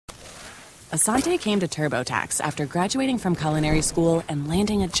Asante came to TurboTax after graduating from culinary school and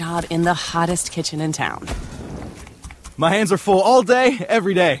landing a job in the hottest kitchen in town. My hands are full all day,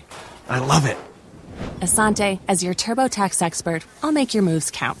 every day. I love it. Asante, as your TurboTax expert, I'll make your moves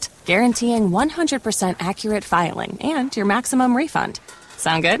count, guaranteeing 100% accurate filing and your maximum refund.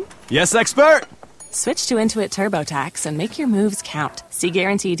 Sound good? Yes, expert! Switch to Intuit TurboTax and make your moves count. See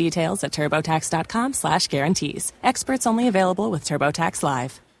guarantee details at TurboTax.com/guarantees. Experts only available with TurboTax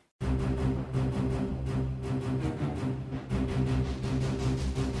Live.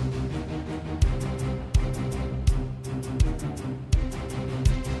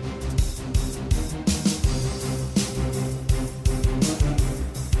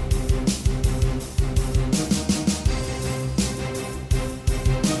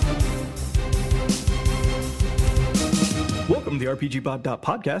 Welcome to the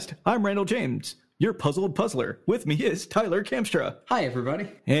RPGBOT.Podcast. I'm Randall James, your puzzled puzzler. With me is Tyler Kamstra. Hi, everybody.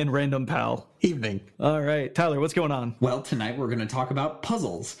 And Random Pal. Evening. All right, Tyler, what's going on? Well, tonight we're going to talk about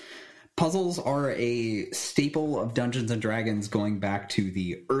puzzles. Puzzles are a staple of Dungeons & Dragons going back to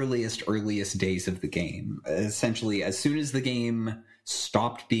the earliest days of the game. Essentially, as soon as the game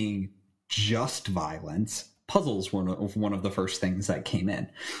stopped being just violence, puzzles were one of the first things that came in.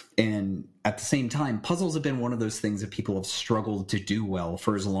 And at the same time, puzzles have been one of those things that people have struggled to do well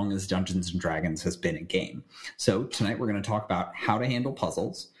for as long as Dungeons & Dragons has been a game. So tonight we're going to talk about how to handle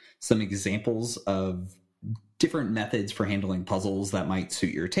puzzles, some examples of different methods for handling puzzles that might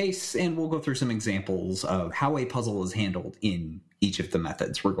suit your tastes, and we'll go through some examples of how a puzzle is handled in each of the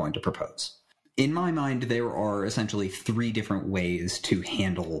methods we're going to propose. In my mind, there are essentially three different ways to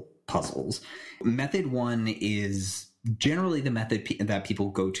handle puzzles. Method one is generally the method that people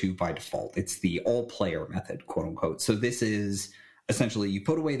go to by default. It's the all-player method, quote unquote. So this is essentially you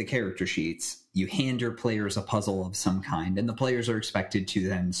put away the character sheets, you hand your players a puzzle of some kind, and the players are expected to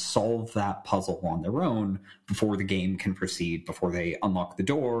then solve that puzzle on their own before the game can proceed, before they unlock the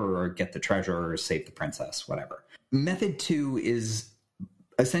door or get the treasure or save the princess, whatever. Method two is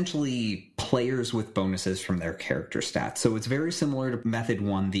essentially players with bonuses from their character stats. So it's very similar to method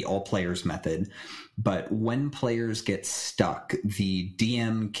one, the all players method, but when players get stuck, the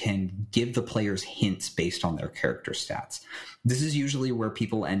DM can give the players hints based on their character stats. This is usually where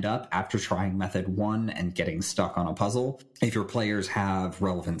people end up after trying method one and getting stuck on a puzzle. If your players have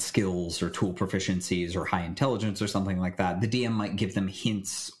relevant skills or tool proficiencies or high intelligence or something like that, the DM might give them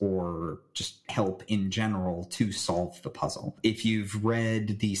hints or just help in general to solve the puzzle. If you've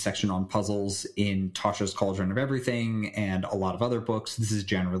read the section on puzzles in Tasha's Cauldron of Everything and a lot of other books, this is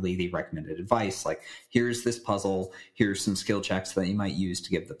generally the recommended advice. Like, here's this puzzle, here's some skill checks that you might use to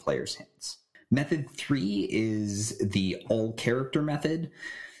give the players hints. Method three is the all character method.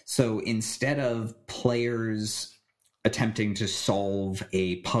 So instead of players attempting to solve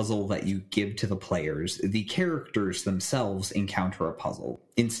a puzzle that you give to the players, the characters themselves encounter a puzzle.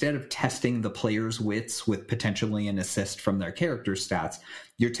 Instead of testing the players' wits with potentially an assist from their character stats,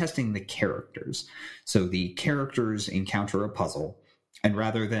 you're testing the characters. So the characters encounter a puzzle. And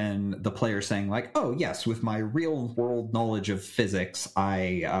rather than the player saying like, oh yes, with my real world knowledge of physics,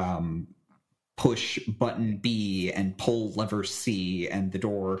 I push button B and pull lever C and the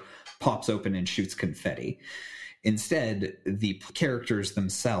door pops open and shoots confetti. Instead, the characters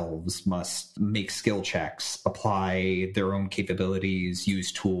themselves must make skill checks, apply their own capabilities,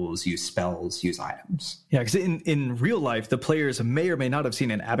 use tools, use spells, use items. Yeah, because in real life, the players may or may not have seen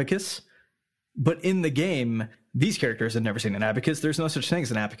an abacus, but in the game, these characters have never seen an abacus. There's no such thing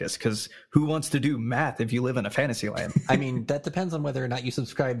as an abacus, because who wants to do math if you live in a fantasy land? I mean, that depends on whether or not you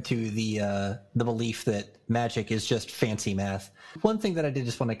subscribe to the belief that magic is just fancy math. One thing that I did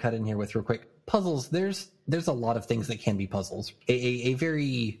just want to cut in here with real quick, puzzles, there's a lot of things that can be puzzles. A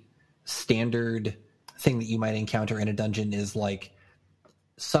very standard thing that you might encounter in a dungeon is like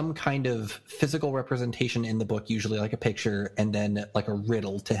some kind of physical representation in the book, usually like a picture, and then like a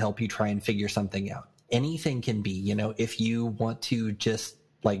riddle to help you try and figure something out. Anything can be, if you want to just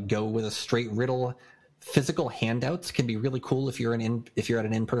like go with a straight riddle, physical handouts can be really cool if you're at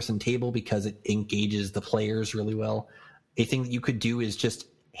an in-person table because it engages the players really well. A thing that you could do is just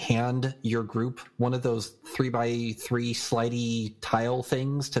hand your group one of those 3x3 slidey tile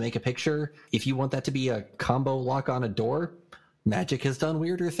things to make a picture. If you want that to be a combo lock on a door, magic has done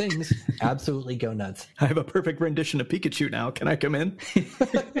weirder things. Absolutely go nuts. I have a perfect rendition of Pikachu now. Can I come in?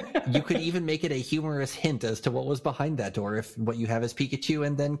 You could even make it a humorous hint as to what was behind that door if what you have is Pikachu,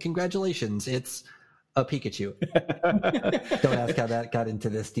 and then congratulations, it's a Pikachu. Don't ask how that got into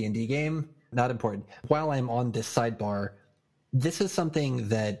this D&D game. Not important. While I'm on this sidebar, this is something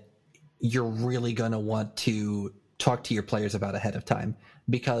that you're really going to want to talk to your players about ahead of time,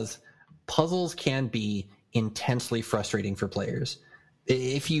 because puzzles can be intensely frustrating for players.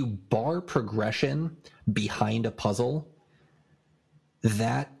 If you bar progression behind a puzzle,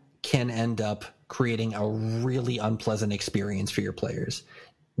 that can end up creating a really unpleasant experience for your players.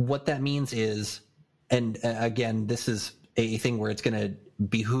 What that means is, and again, this is a thing where it's going to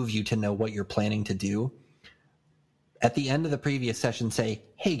behoove you to know what you're planning to do. At the end of the previous session, say,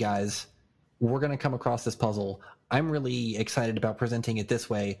 hey guys, we're going to come across this puzzle. I'm really excited about presenting it this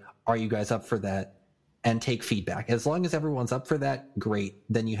way. Are you guys up for that? And take feedback. As long as everyone's up for that, great.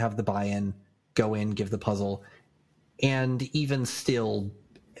 Then you have the buy-in, go in, give the puzzle, and even still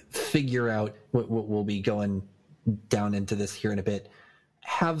figure out what we'll be going down into this here in a bit.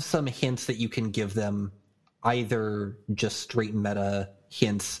 Have some hints that you can give them, either just straight meta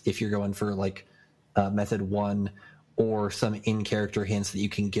hints if you're going for like method 1, or some in-character hints that you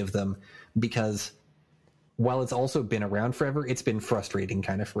can give them, because while it's also been around forever, it's been frustrating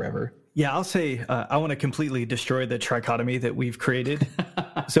kind of forever. Yeah, I'll say I want to completely destroy the trichotomy that we've created.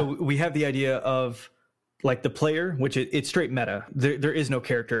 So we have the idea of like the player, which it's straight meta. There is no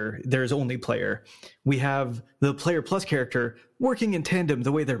character. There's only player. We have the player plus character working in tandem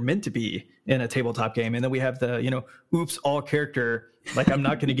the way they're meant to be in a tabletop game. And then we have the, oops, all character. Like, I'm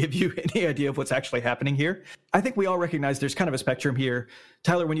not going to give you any idea of what's actually happening here. I think we all recognize there's kind of a spectrum here.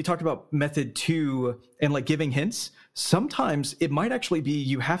 Tyler, when you talked about method 2 and like giving hints, sometimes it might actually be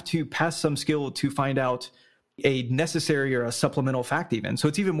you have to pass some skill to find out a necessary or a supplemental fact even. So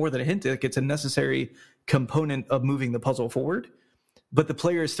it's even more than a hint. Like, it's a necessary component of moving the puzzle forward. But the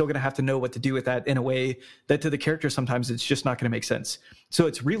player is still going to have to know what to do with that in a way that to the character sometimes it's just not going to make sense. So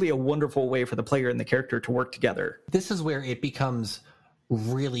it's really a wonderful way for the player and the character to work together. This is where it becomes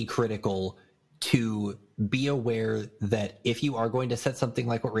really critical to be aware that if you are going to set something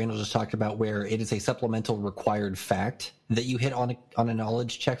like what Randall just talked about, where it is a supplemental required fact that you hit on a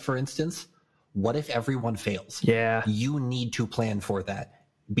knowledge check, for instance, what if everyone fails? Yeah. You need to plan for that.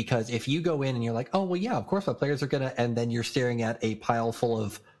 Because if you go in and you're like, oh, well, yeah, of course my players are going to, and then you're staring at a pile full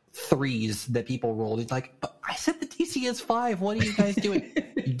of 3s that people rolled. It's like, but I said the DC is 5. What are you guys doing?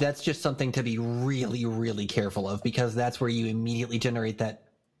 That's just something to be really, really careful of, because that's where you immediately generate that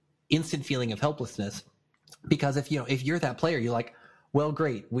instant feeling of helplessness. Because if you're that player, you're like, well,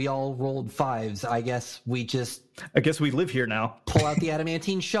 great, we all rolled 5s. I guess we live here now. Pull out the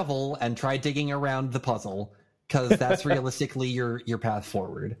adamantine shovel and try digging around the puzzle. Because that's realistically your path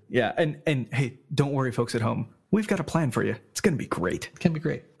forward. Yeah, and hey, don't worry, folks at home. We've got a plan for you. It's going to be great. It's going to be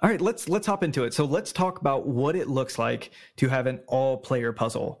great. All right, let's hop into it. So let's talk about what it looks like to have an all-player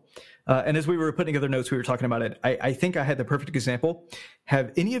puzzle. And as we were putting together notes, we were talking about it. I think I had the perfect example.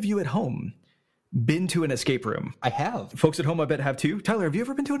 Have any of you at home been to an escape room? I have. Folks at home, I bet, have too. Tyler, have you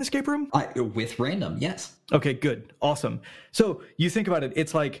ever been to an escape room? With random, yes. Okay, good. Awesome. So you think about it,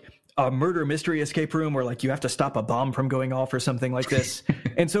 it's like a murder mystery escape room where like you have to stop a bomb from going off or something like this.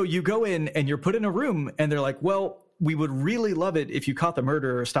 And so you go in and you're put in a room and they're like, well, we would really love it if you caught the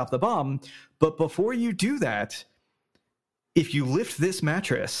murderer or stopped the bomb. But before you do that, if you lift this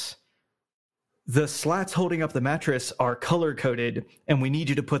mattress, the slats holding up the mattress are color coded and we need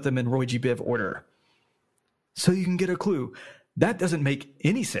you to put them in Roy G. Biv order. So you can get a clue. That doesn't make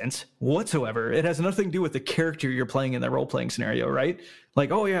any sense whatsoever. It has nothing to do with the character you're playing in that role-playing scenario, right?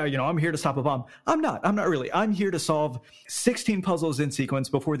 Like, oh yeah, I'm here to stop a bomb. I'm not really. I'm here to solve 16 puzzles in sequence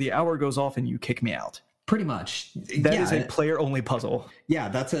before the hour goes off and you kick me out. Pretty much. That is a player-only puzzle. Yeah,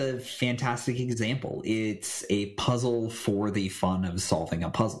 that's a fantastic example. It's a puzzle for the fun of solving a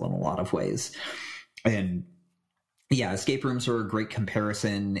puzzle in a lot of ways. And yeah, escape rooms are a great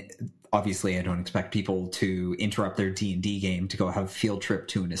comparison. Obviously, I don't expect people to interrupt their D&D game to go have a field trip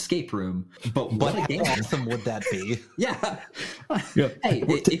to an escape room. But what a game. How awesome would that be? Yeah. Yep. Hey,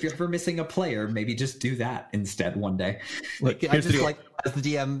 if you're ever missing a player, maybe just do that instead one day. Look, I just like, as the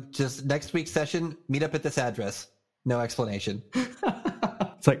DM, just next week's session, meet up at this address. No explanation.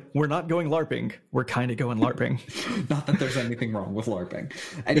 It's like, we're not going LARPing. We're kind of going LARPing. Not that there's anything wrong with LARPing.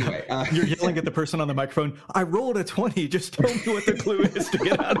 Anyway. You're yelling at the person on the microphone, I rolled a 20. Just tell me what the clue is to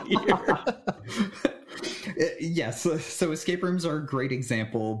get out of here. Yes. So escape rooms are a great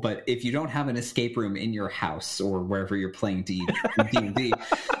example. But if you don't have an escape room in your house or wherever you're playing D&D,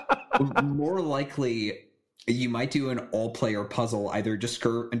 more likely you might do an all-player puzzle either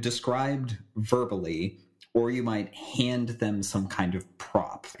described verbally, or you might hand them some kind of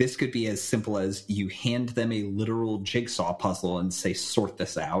prop. This could be as simple as you hand them a literal jigsaw puzzle and say, sort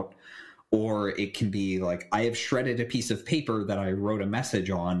this out. Or it can be like, I have shredded a piece of paper that I wrote a message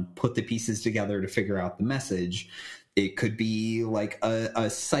on, put the pieces together to figure out the message. It could be like a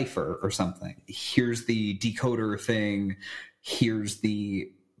cipher or something. Here's the decoder thing. Here's the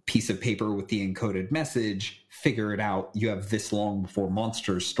piece of paper with the encoded message, figure it out. You have this long before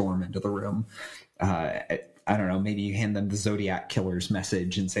monsters storm into the room. I don't know, maybe you hand them the Zodiac Killer's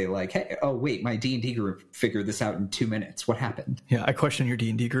message and say like, hey, oh wait, my D&D group figured this out in 2 minutes. What happened? Yeah, I question your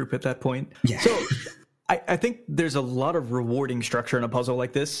D&D group at that point. Yeah. So I think there's a lot of rewarding structure in a puzzle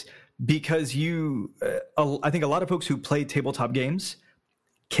like this because I think a lot of folks who play tabletop games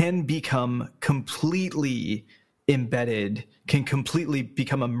can become completely embedded, can completely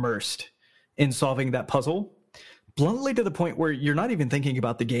become immersed in solving that puzzle, bluntly to the point where you're not even thinking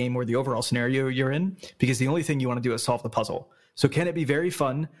about the game or the overall scenario you're in, because the only thing you want to do is solve the puzzle. So can it be very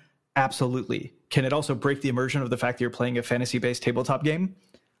fun? Absolutely. Can it also break the immersion of the fact that you're playing a fantasy-based tabletop game?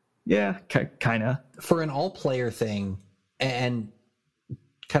 Yeah, kind of. For an all-player thing, and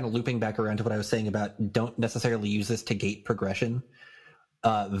kind of looping back around to what I was saying about don't necessarily use this to gate progression,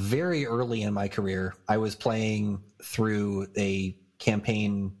 very early in my career, I was playing through a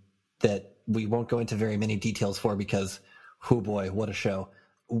campaign that we won't go into very many details for because, oh boy, what a show.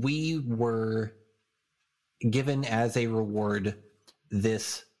 We were given as a reward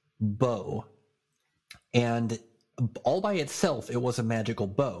this bow, and all by itself, it was a magical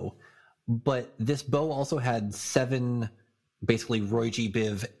bow, but this bow also had 7 basically Roy G.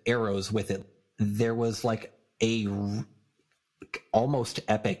 Biv arrows with it. There was like a almost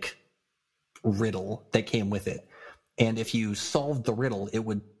epic riddle that came with it. And if you solved the riddle, it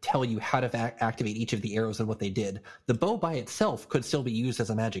would tell you how to activate each of the arrows and what they did. The bow by itself could still be used as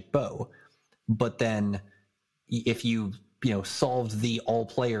a magic bow, but then if you solved the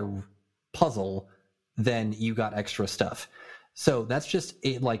all-player puzzle, then you got extra stuff. So that's just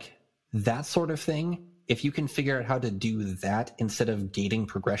like that sort of thing. If you can figure out how to do that instead of gating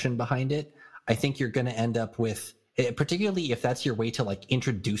progression behind it, I think you're going to end up with, particularly if that's your way to like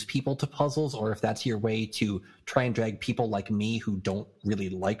introduce people to puzzles, or if that's your way to try and drag people like me who don't really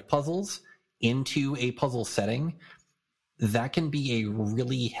like puzzles into a puzzle setting, that can be a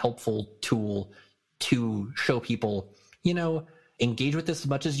really helpful tool to show people, engage with this as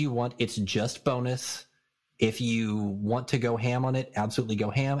much as you want. It's just bonus. If you want to go ham on it, absolutely go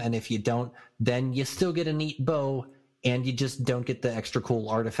ham. And if you don't, then you still get a neat bow and you just don't get the extra cool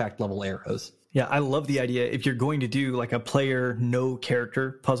artifact level arrows. Yeah, I love the idea. If you're going to do like a player, no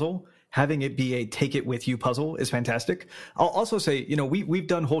character puzzle, having it be a take it with you puzzle is fantastic. I'll also say, we've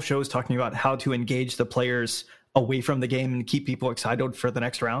done whole shows talking about how to engage the players away from the game and keep people excited for the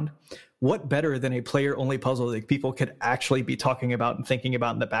next round. What better than a player only puzzle that people could actually be talking about and thinking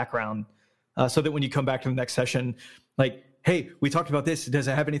about in the background, so that when you come back to the next session, like, hey, we talked about this. Does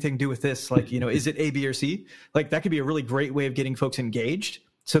it have anything to do with this? Like, is it A, B, or C? Like, that could be a really great way of getting folks engaged,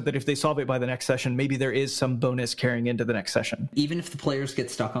 so that if they solve it by the next session, maybe there is some bonus carrying into the next session. Even if the players get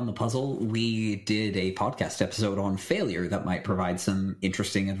stuck on the puzzle, we did a podcast episode on failure that might provide some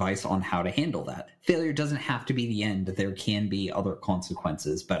interesting advice on how to handle that. Failure doesn't have to be the end. There can be other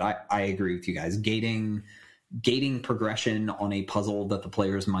consequences, but I agree with you guys. Gating progression on a puzzle that the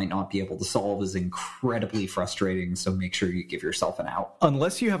players might not be able to solve is incredibly frustrating, so make sure you give yourself an out.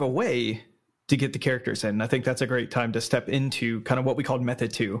 Unless you have a way to get the characters in. I think that's a great time to step into kind of what we called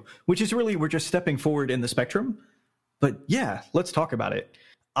method 2, which is really, we're just stepping forward in the spectrum. But yeah, let's talk about it.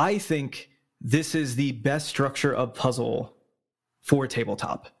 I think this is the best structure of puzzle for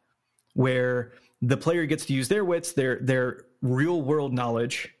tabletop, where the player gets to use their wits, their real world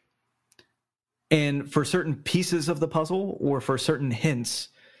knowledge, and for certain pieces of the puzzle or for certain hints,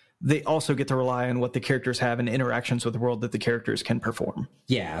 they also get to rely on what the characters have and interactions with the world that the characters can perform.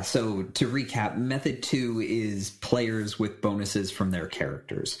 Yeah, so to recap, method 2 is players with bonuses from their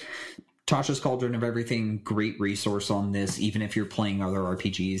characters. Tasha's Cauldron of Everything, great resource on this. Even if you're playing other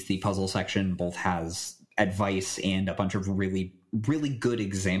RPGs, the puzzle section both has advice and a bunch of really, really good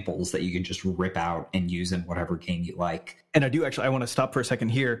examples that you can just rip out and use in whatever game you like. And I want to stop for a second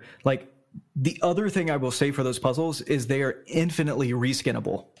here. Like, the other thing I will say for those puzzles is they are infinitely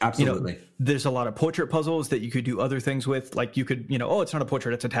reskinnable. Absolutely. There's a lot of portrait puzzles that you could do other things with. Like you could, it's not a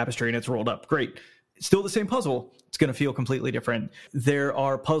portrait, it's a tapestry and it's rolled up. Great. It's still the same puzzle. It's going to feel completely different. There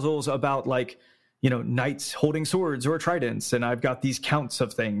are puzzles about like, knights holding swords or tridents. And I've got these counts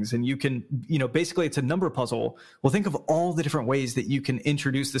of things. And you can, basically it's a number puzzle. Well, think of all the different ways that you can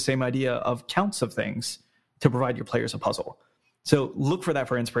introduce the same idea of counts of things to provide your players a puzzle. So look for that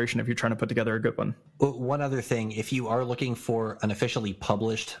for inspiration if you're trying to put together a good one. One other thing, if you are looking for an officially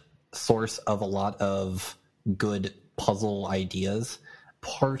published source of a lot of good puzzle ideas,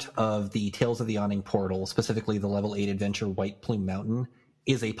 part of the Tales of the Yawning Portal, specifically the level 8 adventure White Plume Mountain,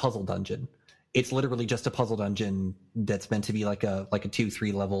 is a puzzle dungeon. It's literally just a puzzle dungeon that's meant to be like a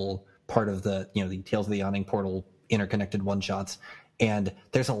 2-3 level part of the, the Tales of the Yawning Portal interconnected one-shots. And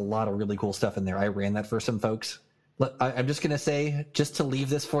there's a lot of really cool stuff in there. I ran that for some folks. I'm just going to say, just to leave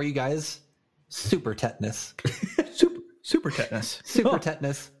this for you guys, super tetanus. Super tetanus. Super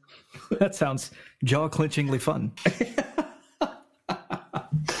tetanus. That sounds jaw-clenchingly fun.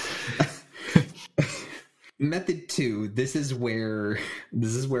 Method 2, this is where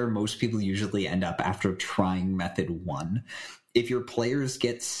most people usually end up after trying Method 1. If your players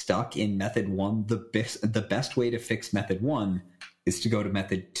get stuck in Method 1, the best way to fix Method 1 is to go to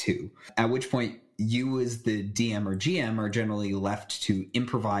Method 2, at which point you as the DM or GM are generally left to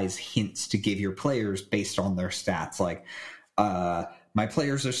improvise hints to give your players based on their stats. Like, my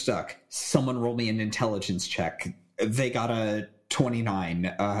players are stuck. Someone roll me an intelligence check. They got a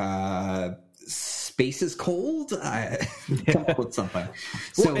 29. Space is cold? Come up with something.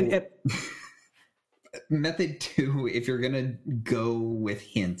 So, Method 2, if you're going to go with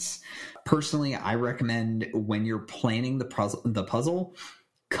hints, personally, I recommend when you're planning the puzzle,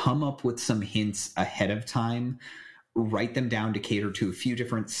 come up with some hints ahead of time. Write them down to cater to a few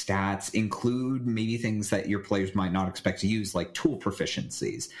different stats. Include maybe things that your players might not expect to use, like tool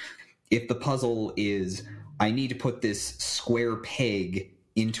proficiencies. If the puzzle is, I need to put this square peg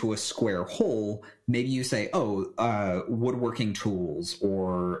into a square hole, maybe you say, woodworking tools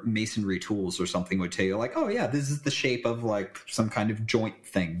or masonry tools or something would tell you, like, oh yeah, this is the shape of like some kind of joint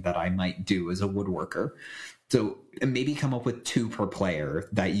thing that I might do as a woodworker. So maybe come up with 2 per player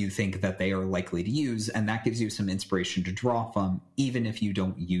that you think that they are likely to use, and that gives you some inspiration to draw from, even if you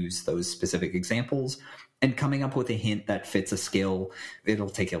don't use those specific examples. And coming up with a hint that fits a skill, it'll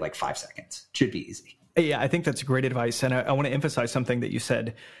take you like 5 seconds. Should be easy. Yeah, I think that's great advice. And I want to emphasize something that you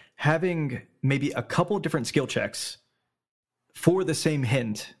said. Having maybe a couple different skill checks for the same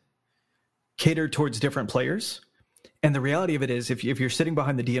hint catered towards different players. And the reality of it is, if you're sitting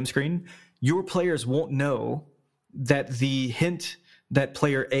behind the DM screen, your players won't know that the hint that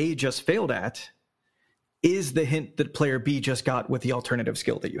player A just failed at is the hint that player B just got with the alternative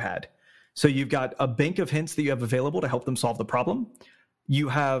skill that you had. So you've got a bank of hints that you have available to help them solve the problem. You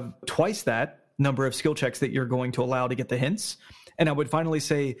have twice that number of skill checks that you're going to allow to get the hints. And I would finally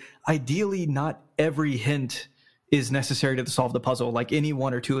say, ideally, not every hint is necessary to solve the puzzle. Like any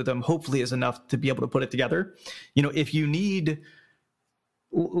 1 or 2 of them hopefully is enough to be able to put it together. You know, if you need,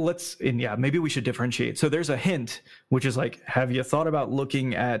 maybe we should differentiate. So there's a hint, which is like, have you thought about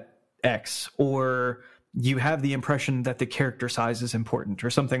looking at X? Or you have the impression that the character size is important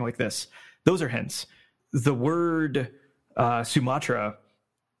or something like this. Those are hints. The word Sumatra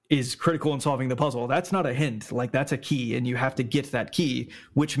is critical in solving the puzzle. That's not a hint. Like, that's a key, and you have to get that key,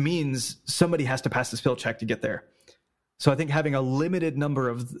 which means somebody has to pass the skill check to get there. So I think having a limited number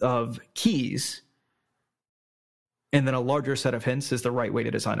of keys and then a larger set of hints is the right way to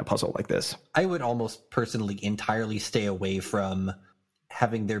design a puzzle like this. I would almost personally entirely stay away from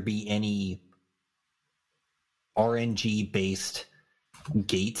having there be any RNG-based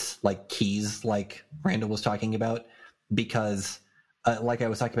gates, like keys, like Randall was talking about, because like I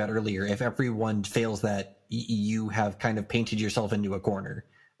was talking about earlier, if everyone fails that, you have kind of painted yourself into a corner.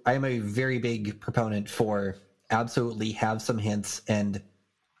 I am a very big proponent for absolutely have some hints, and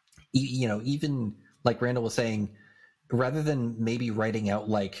even like Randall was saying, rather than maybe writing out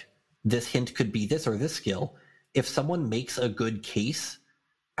like this hint could be this or this skill, if someone makes a good case,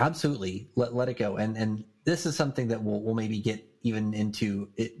 absolutely let it go. And this is something that we'll maybe get even into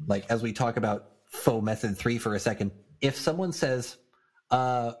it, like as we talk about faux method 3 for a second. If someone says,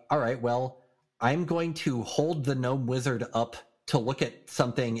 all right, well, I'm going to hold the gnome wizard up to look at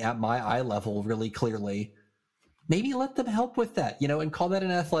something at my eye level really clearly, maybe let them help with that, and call that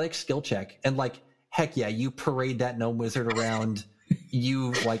an athletic skill check. And like, heck yeah, you parade that gnome wizard around,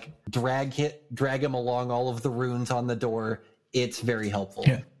 you like drag him along all of the runes on the door. It's very helpful.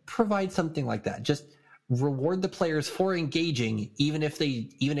 Yeah. Provide something like that. Just reward the players for engaging, even if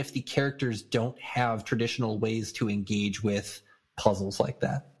the characters don't have traditional ways to engage with puzzles like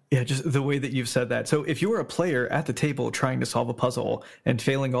that. Yeah, just the way that you've said that. So if you were a player at the table trying to solve a puzzle and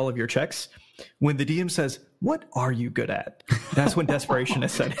failing all of your checks, when the DM says, "What are you good at?" that's when desperation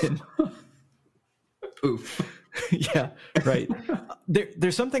is set in. Oof. Yeah, right.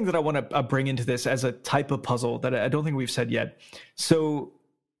 There's something that I want to bring into this as a type of puzzle that I don't think we've said yet. So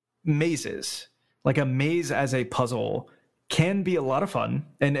mazes, like a maze as a puzzle, can be a lot of fun,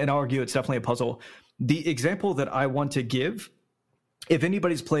 and I'll argue it's definitely a puzzle. The example that I want to give, if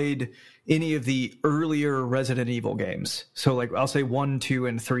anybody's played any of the earlier Resident Evil games, so like I'll say 1, 2,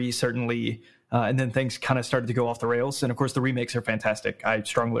 and 3 certainly, and then things kind of started to go off the rails. And of course, the remakes are fantastic. I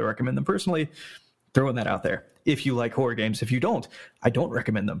strongly recommend them personally. Throwing that out there. If you like horror games, if you don't, I don't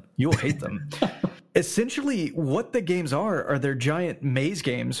recommend them. You'll hate them. Essentially, what the games are they're giant maze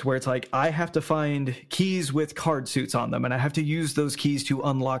games where it's like, I have to find keys with card suits on them, and I have to use those keys to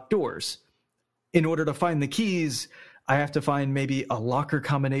unlock doors. In order to find the keys, I have to find maybe a locker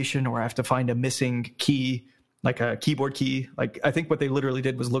combination, or I have to find a missing key, like a keyboard key. Like, I think what they literally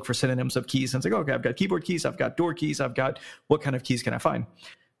did was look for synonyms of keys. And it's like, okay, I've got keyboard keys, I've got door keys, I've got what kind of keys can I find?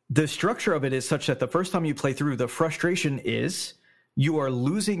 The structure of it is such that the first time you play through, the frustration is you are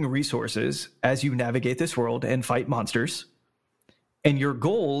losing resources as you navigate this world and fight monsters. And your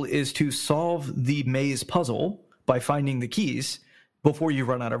goal is to solve the maze puzzle by finding the keys before you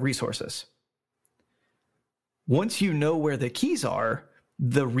run out of resources. Once you know where the keys are,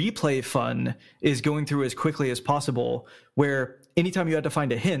 the replay fun is going through as quickly as possible, where anytime you had to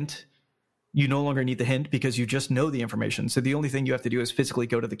find a hint, you no longer need the hint because you just know the information. So the only thing you have to do is physically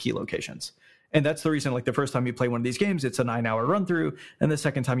go to the key locations. And that's the reason, like, the first time you play one of these games, it's a 9-hour run through. And the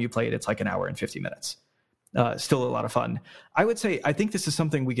second time you play it, it's like an hour and 50 minutes. Still a lot of fun. I would say, I think this is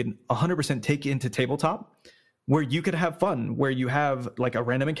something we can 100% take into tabletop, where you could have fun, where you have like a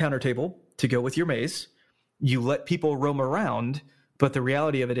random encounter table to go with your maze. You let people roam around, but the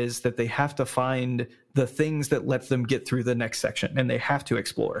reality of it is that they have to find the things that let them get through the next section, and they have to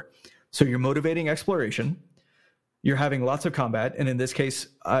explore. So you're motivating exploration. You're having lots of combat. And in this case,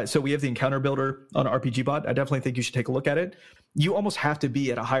 so we have the encounter builder on RPGBot. I definitely think you should take a look at it. You almost have to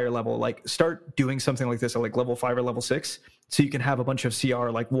be at a higher level, like start doing something like this at like level 5 or level 6, so you can have a bunch of CR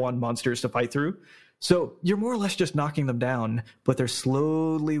like 1 monsters to fight through. So you're more or less just knocking them down, but they're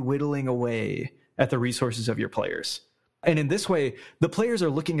slowly whittling away at the resources of your players. And in this way, the players are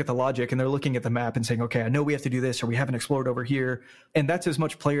looking at the logic and they're looking at the map and saying, okay, I know we have to do this, or we haven't explored over here. And that's as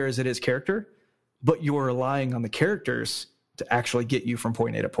much player as it is character, but you're relying on the characters to actually get you from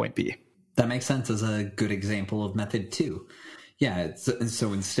point A to point B. That makes sense as a good example of method 2. Yeah,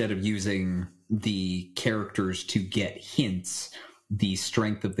 so instead of using the characters to get hints, the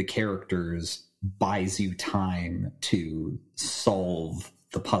strength of the characters buys you time to solve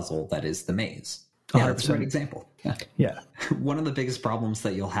the puzzle that is the maze. Yeah, that's a great example. Yeah. One of the biggest problems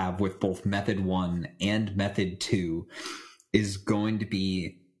that you'll have with both method 1 and method 2 is going to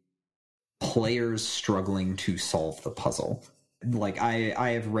be players struggling to solve the puzzle. Like, I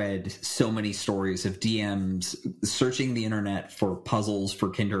have read so many stories of DMs searching the internet for puzzles for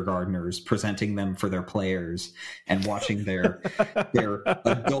kindergartners, presenting them for their players, and watching their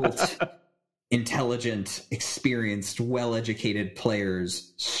adult, intelligent, experienced, well-educated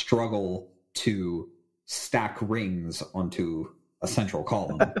players struggle to stack rings onto a central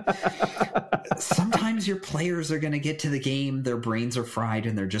column. Sometimes your players are going to get to the game, their brains are fried,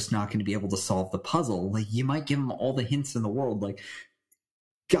 and they're just not going to be able to solve the puzzle. Like, you might give them all the hints in the world, like,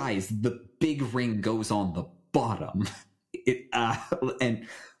 guys, the big ring goes on the bottom.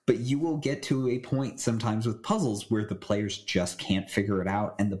 But you will get to a point sometimes with puzzles where the players just can't figure it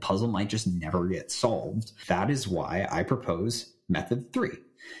out, and the puzzle might just never get solved. That is why I propose method 3.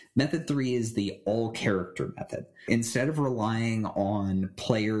 Method 3 is the all-character method. Instead of relying on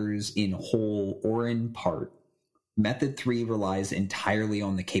players in whole or in part, method 3 relies entirely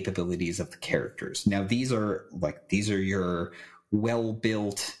on the capabilities of the characters. Now, these are your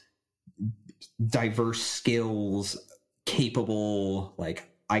well-built, diverse skills, capable, like,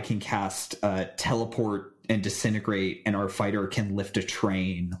 I can cast teleport and disintegrate, and our fighter can lift a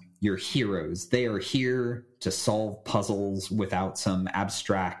train. Your heroes, they are here to solve puzzles without some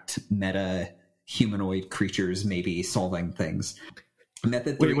abstract meta humanoid creatures maybe solving things.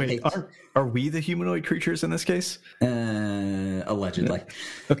 Method 3. Wait. Are we the humanoid creatures in this case? Allegedly.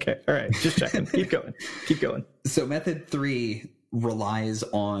 Okay. All right. Just checking. Keep going. So method 3 relies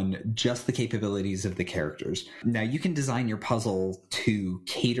on just the capabilities of the characters. Now, you can design your puzzle to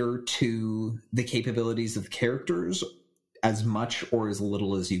cater to the capabilities of characters as much or as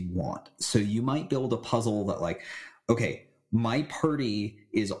little as you want. So you might build a puzzle that, like, okay, my party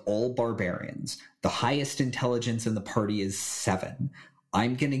is all barbarians. The highest intelligence in the party is 7.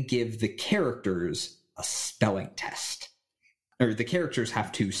 I'm going to give the characters a spelling test. Or the characters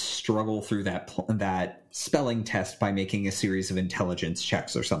have to struggle through that spelling test by making a series of intelligence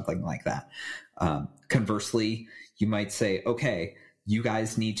checks or something like that. Conversely, you might say, okay, you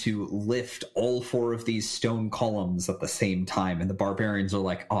guys need to lift all 4 of these stone columns at the same time. And the barbarians are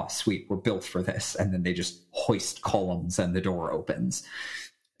like, oh, sweet, we're built for this. And then they just hoist columns and the door opens.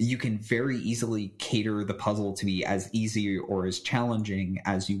 You can very easily cater the puzzle to be as easy or as challenging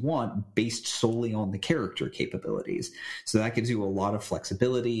as you want based solely on the character capabilities. So that gives you a lot of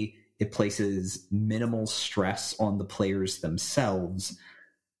flexibility. It places minimal stress on the players themselves.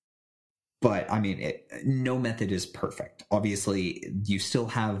 But I mean, no method is perfect. Obviously, you still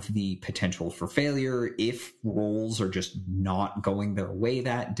have the potential for failure if rolls are just not going their way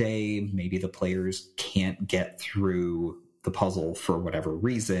that day. Maybe the players can't get through the puzzle for whatever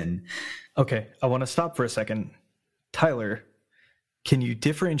reason. Okay, I want to stop for a second. Tyler, can you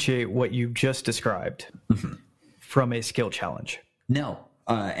differentiate what you just described from a skill challenge? No.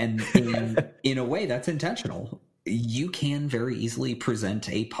 And in a way, that's intentional. You can very easily present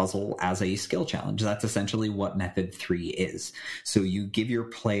a puzzle as a skill challenge. That's essentially what method 3 is. So you give your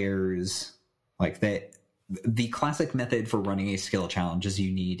players like the classic method for running a skill challenge is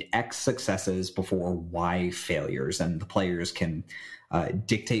you need X successes before Y failures, and the players can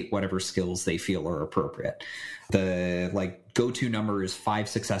dictate whatever skills they feel are appropriate. The go-to number is 5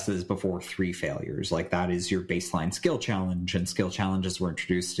 successes before 3 failures. Like that is your baseline skill challenge, and skill challenges were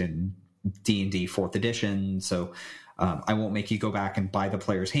introduced in D&D 4th edition. So I won't make you go back and buy the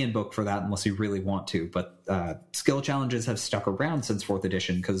player's handbook for that unless you really want to. But skill challenges have stuck around since 4th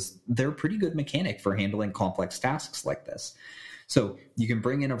edition because they're a pretty good mechanic for handling complex tasks like this. So you can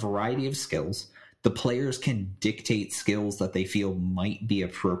bring in a variety of skills. The players can dictate skills that they feel might be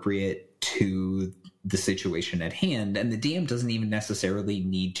appropriate to the situation at hand, and the DM doesn't even necessarily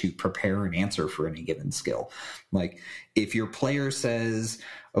need to prepare an answer for any given skill. Like if your player says,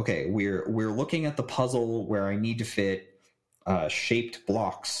 okay, we're looking at the puzzle where I need to fit shaped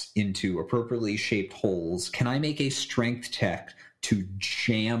blocks into appropriately shaped holes, can I make a strength check to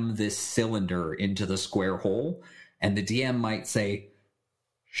jam this cylinder into the square hole? And the DM might say,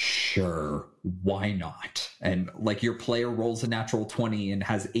 sure, why not? And like your player rolls a natural 20 and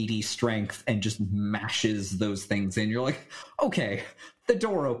has 80 strength and just mashes those things in. You're like, okay, the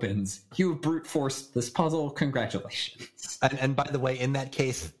door opens. You have brute forced this puzzle. Congratulations. And by the way, in that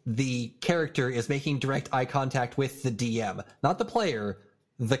case, the character is making direct eye contact with the DM, not the player.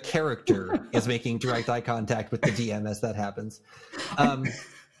 The character is making direct eye contact with the DM as that happens. I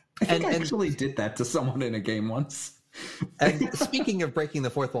actually did that to someone in a game once. And speaking of breaking the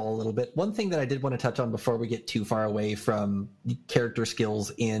fourth wall a little bit, one thing that I did want to touch on before we get too far away from character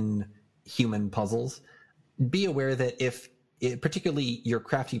skills in human puzzles, be aware that particularly your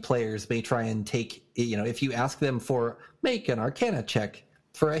crafty players may try and take, if you ask them for make an Arcana check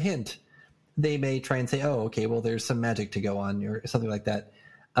for a hint, they may try and say, oh, okay, well, there's some magic to go on or something like that.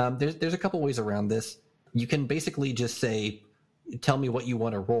 There's a couple ways around this. You can basically just say, tell me what you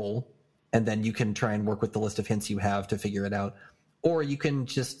want to roll, and then you can try and work with the list of hints you have to figure it out. Or you can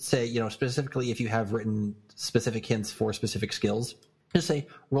just say, specifically if you have written specific hints for specific skills, just say,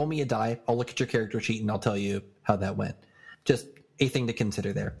 roll me a die, I'll look at your character sheet, and I'll tell you how that went. Just a thing to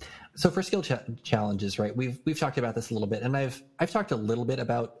consider there. So for skill challenges, right, we've talked about this a little bit, and I've talked a little bit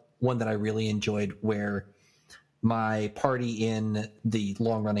about one that I really enjoyed where my party in the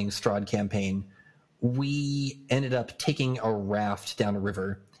long-running Strahd campaign, we ended up taking a raft down a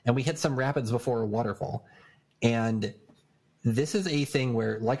river, and we hit some rapids before a waterfall. And this is a thing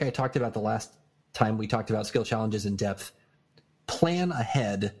where, like I talked about the last time we talked about skill challenges in depth, plan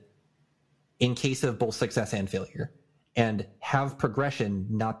ahead in case of both success and failure, and have progression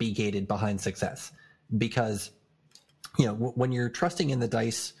not be gated behind success. Because, when you're trusting in the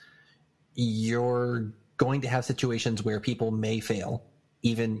dice, you're going to have situations where people may fail.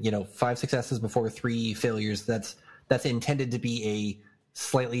 Even, 5 successes before 3 failures, that's intended to be a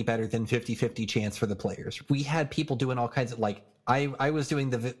slightly better than 50-50 chance for the players. We had people doing all kinds of, I was doing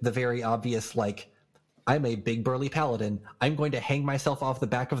the very obvious, I'm a big burly paladin. I'm going to hang myself off the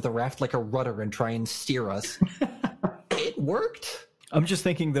back of the raft like a rudder and try and steer us. It worked. I'm just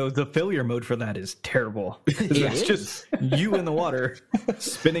thinking, though, the failure mode for that is terrible. It's just you in the water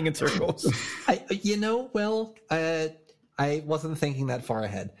spinning in circles. I wasn't thinking that far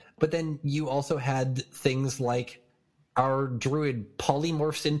ahead. But then you also had things like our druid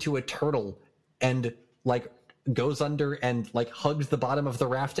polymorphs into a turtle and goes under and hugs the bottom of the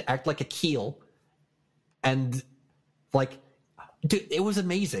raft to act like a keel. And dude, it was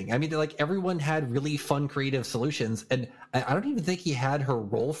amazing. I mean, everyone had really fun, creative solutions. And I don't even think he had her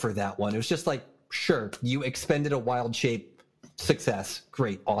roll for that one. It was just sure, you expended a wild shape. Success.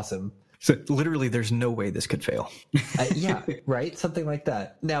 Great. Awesome. So literally there's no way this could fail. Yeah, right? Something like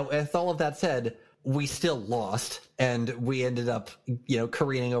that. Now, with all of that said, we still lost, and we ended up,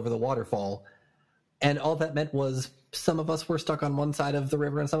 careening over the waterfall. And all that meant was some of us were stuck on one side of the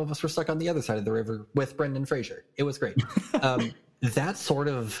river and some of us were stuck on the other side of the river with Brendan Fraser. It was great. That sort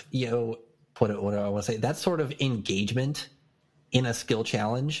of, what do I want to say? That sort of engagement in a skill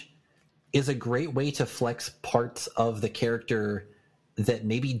challenge is a great way to flex parts of the character that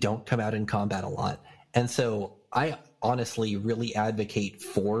maybe don't come out in combat a lot. And so I honestly really advocate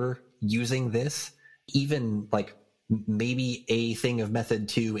for using this, even like maybe a thing of method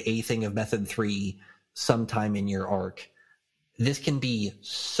 2, a thing of method 3 sometime in your arc, this can be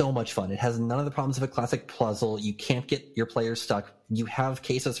so much fun. It has none of the problems of a classic puzzle. You can't get your players stuck. You have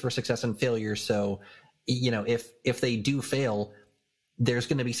cases for success and failure. So, if they do fail, there's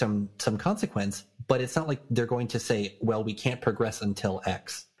going to be some consequence, but it's not like they're going to say, well, we can't progress until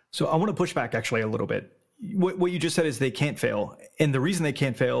X. So I want to push back actually a little bit. What you just said is they can't fail. And the reason they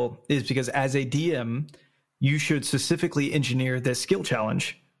can't fail is because as a DM, you should specifically engineer this skill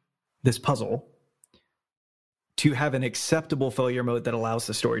challenge, this puzzle, to have an acceptable failure mode that allows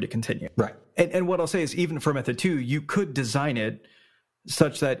the story to continue. Right. And what I'll say is even for method 2, you could design it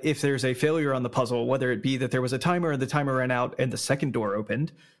such that if there's a failure on the puzzle, whether it be that there was a timer and the timer ran out and the second door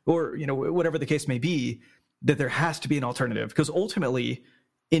opened, or whatever the case may be, that there has to be an alternative. Because ultimately,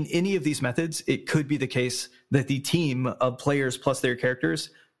 in any of these methods, it could be the case that the team of players plus their characters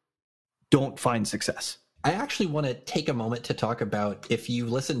don't find success. I actually want to take a moment to talk about, if you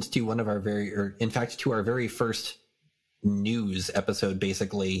listened to one of our to our very first news episode,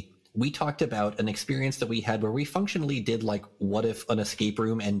 basically, we talked about an experience that we had where we functionally did like, what if an escape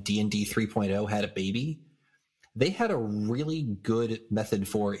room and D&D 3.0 had a baby? They had a really good method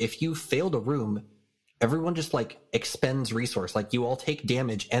for, if you failed a room, everyone just like expends resource, like you all take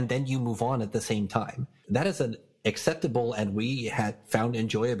damage and then you move on at the same time. That is an acceptable and we had found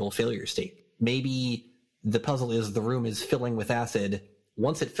enjoyable failure state. Maybe the puzzle is the room is filling with acid.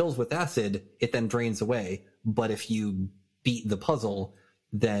 Once it fills with acid, it then drains away. But if you beat the puzzle,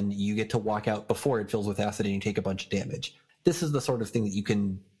 then you get to walk out before it fills with acid and you take a bunch of damage. This is the sort of thing that you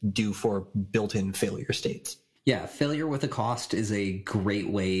can do for built-in failure states. Yeah, failure with a cost is a great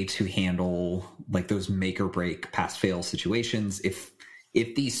way to handle like those make or break pass fail situations. If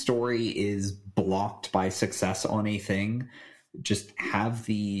the story is blocked by success on a thing, just have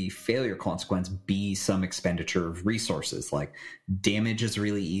the failure consequence be some expenditure of resources. Like damage is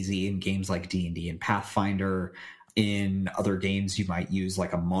really easy in games like D&D and Pathfinder. In other games, you might use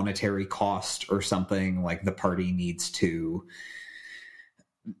like a monetary cost or something, like the party needs to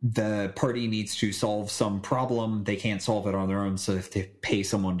solve some problem. They can't solve it on their own, so if they pay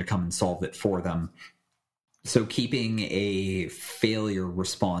someone to come and solve it for them. So keeping a failure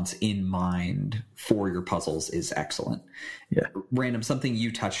response in mind for your puzzles is excellent. Yeah. Random, something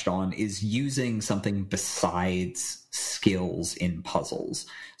you touched on is using something besides skills in puzzles.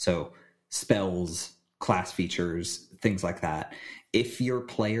 So spells, class features, things like that. If your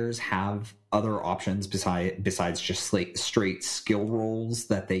players have other options besides just like straight skill rolls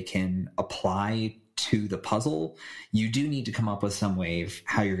that they can apply to the puzzle, you do need to come up with some way of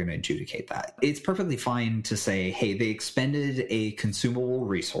how you're going to adjudicate that. It's perfectly fine to say, hey, they expended a consumable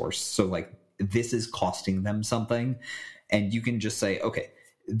resource, so like this is costing them something, and you can just say, okay,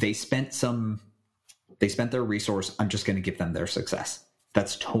 they spent their resource, I'm just going to give them their success.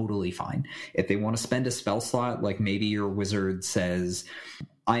 That's totally fine. If they want to spend a spell slot, like maybe your wizard says,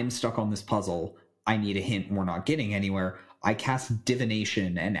 I'm stuck on this puzzle, I need a hint, we're not getting anywhere, I cast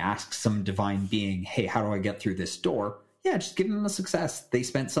divination and ask some divine being, hey, how do I get through this door? Yeah, just give them a success. They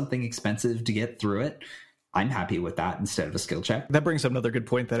spent something expensive to get through it. I'm happy with that instead of a skill check. That brings up another good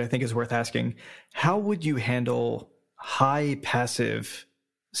point that I think is worth asking. How would you handle high passive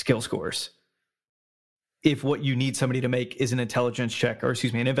skill scores if what you need somebody to make is an intelligence check, or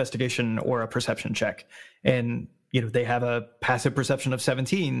an investigation or a perception check, and they have a passive perception of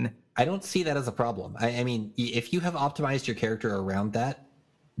 17? I don't see that as a problem. I mean, if you have optimized your character around that,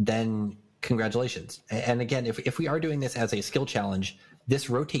 then congratulations. And again, if we are doing this as a skill challenge, this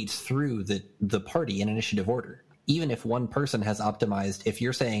rotates through the party in initiative order. Even if one person has optimized, if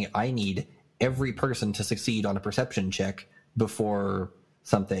you're saying I need every person to succeed on a perception check before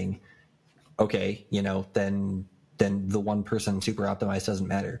something, okay, then the one person super optimized doesn't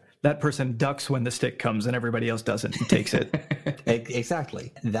matter. That person ducks when the stick comes and everybody else doesn't and takes it.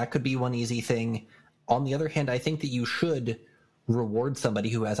 Exactly. That could be one easy thing. On the other hand, I think that you should reward somebody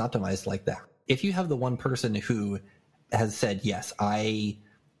who has optimized like that. If you have the one person who has said, yes, I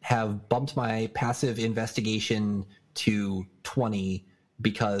have bumped my passive investigation to 20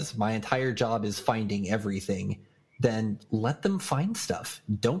 because my entire job is finding everything, then let them find stuff.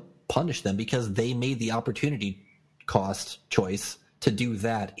 Don't punish them because they made the opportunity cost choice to do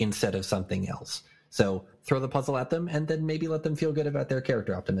that instead of something else. So throw the puzzle at them and then maybe let them feel good about their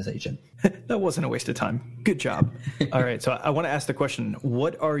character optimization. That wasn't a waste of time. Good job. All right. So I want to ask the question,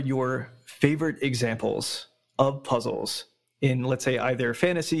 what are your favorite examples of puzzles in, let's say, either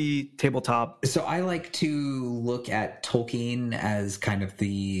fantasy, tabletop? So I like to look at Tolkien as kind of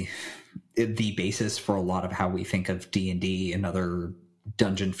the basis for a lot of how we think of D&D and other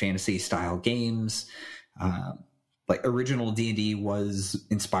dungeon fantasy style games. Like original D&D was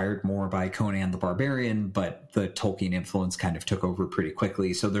inspired more by Conan the Barbarian, but the Tolkien influence kind of took over pretty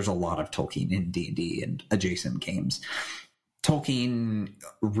quickly. So there's a lot of Tolkien in D&D and adjacent games. Tolkien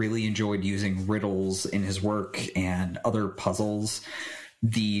really enjoyed using riddles in his work and other puzzles.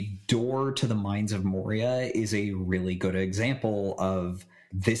 The Door to the Mines of Moria is a really good example of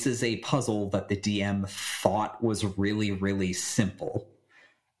this is a puzzle that the DM thought was really, really simple,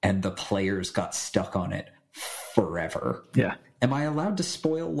 and the players got stuck on it forever. Yeah. Am I allowed to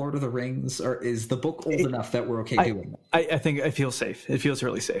spoil Lord of the Rings, or is the book old enough that we're okay doing that? I think I feel safe. It feels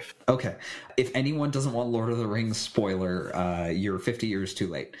really safe. Okay. If anyone doesn't want Lord of the Rings spoiler, you're 50 years too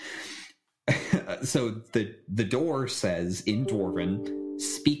late. So the door says in Dwarven,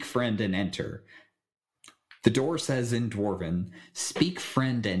 speak friend and enter. The door says in Dwarven, speak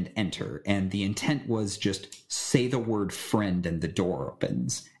friend and enter. And the intent was just say the word friend and the door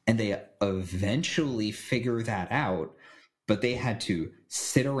opens. And they eventually figure that out, but they had to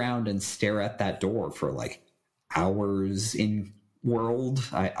sit around and stare at that door for like hours in world.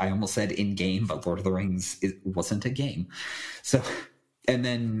 I almost said in game, but Lord of the Rings wasn't a game. So, and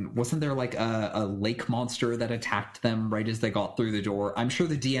then wasn't there like a lake monster that attacked them right as they got through the door? I'm sure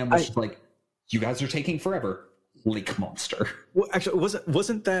the DM was just like, you guys are taking forever. Lake monster. Well, actually,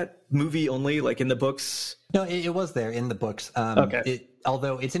 wasn't that movie only like in the books? No, it was there in the books. Okay.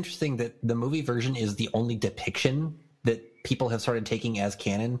 Although it's interesting that the movie version is the only depiction that people have started taking as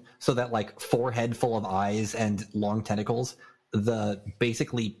canon, so that like forehead full of eyes and long tentacles,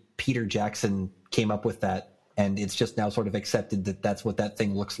 basically Peter Jackson came up with that, and it's just now sort of accepted that that's what that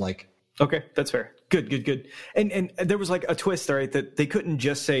thing looks like. Okay, that's fair. Good. And there was like a twist, right, that they couldn't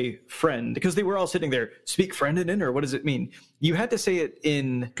just say friend, because they were all sitting there, speak friend and enter. What does it mean? You had to say it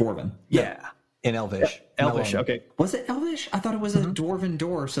in Dwarven. Yeah. In Elvish. Elvish, okay. Was it Elvish? I thought it was a Dwarven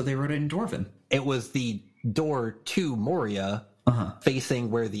door, so they wrote it in Dwarven. It was the door to Moria, facing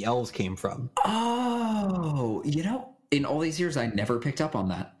where the elves came from. Oh, in all these years, I never picked up on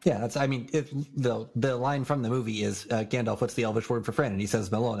that. Yeah, the line from the movie is Gandalf, what's the Elvish word for friend? And he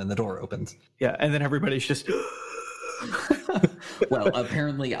says Melon, and the door opens. Yeah, and then everybody's just... Well,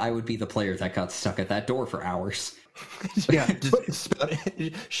 apparently I would be the player that got stuck at that door for hours. Yeah, just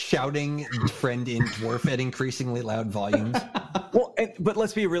shouting friend in dwarf at increasingly loud volumes. Well, but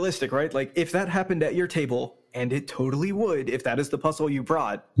let's be realistic, right? Like, if that happened at your table, and it totally would, if that is the puzzle you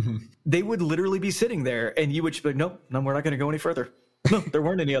brought, they would literally be sitting there, and you would just be like, nope, no, we're not going to go any further. No, there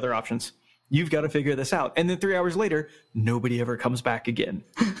weren't any other options. You've got to figure this out. And then 3 hours later, nobody ever comes back again,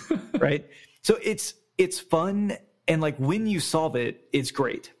 right? So it's fun, and like when you solve it, it's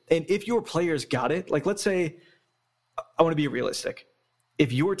great. And if your players got it, like let's say, I want to be realistic.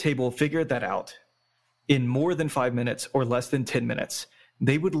 If your table figured that out in more than 5 minutes or less than 10 minutes,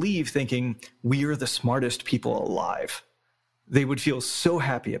 they would leave thinking, we are the smartest people alive. They would feel so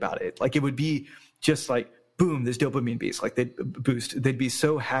happy about it. Like it would be just like, boom, this dopamine beast, like they'd be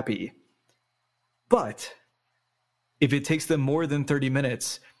so happy. But if it takes them more than 30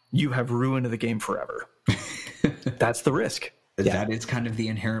 minutes, you have ruined the game forever. That's the risk. Yeah. That is kind of the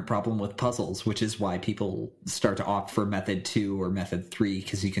inherent problem with puzzles, which is why people start to opt for method 2 or method 3,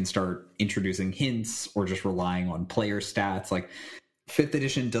 because you can start introducing hints or just relying on player stats. Like 5th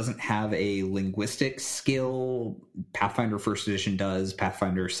edition doesn't have a linguistics skill. Pathfinder 1st edition does.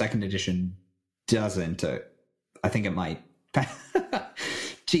 Pathfinder 2nd edition doesn't. I think it might.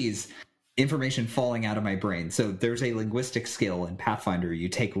 Jeez. Information falling out of my brain. So there's a linguistic skill in Pathfinder. You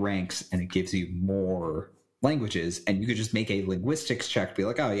take ranks and it gives you more languages, and you could just make a linguistics check, be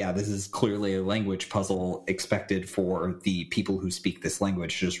like, oh yeah, this is clearly a language puzzle expected for the people who speak this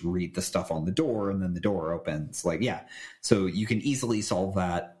language. Just read the stuff on the door and then the door opens. Like, yeah. So you can easily solve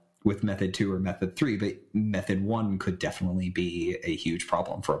that with method 2 or method 3, but method 1 could definitely be a huge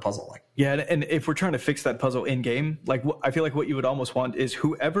problem for a puzzle. Like, yeah. And if we're trying to fix that puzzle in game, like I feel like what you would almost want is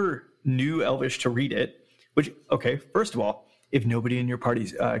whoever knew Elvish to read it, which, okay, first of all, if nobody in your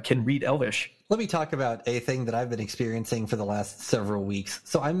parties can read Elvish. Let me talk about a thing that I've been experiencing for the last several weeks.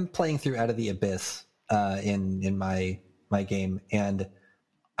 So I'm playing through Out of the Abyss in my game, and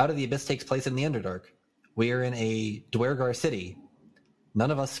Out of the Abyss takes place in the Underdark. We are in a Dwergar city.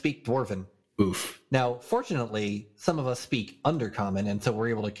 None of us speak Dwarven. Oof. Now, fortunately, some of us speak Undercommon, and so we're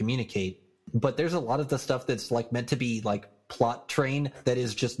able to communicate. But there's a lot of the stuff that's like meant to be like plot train that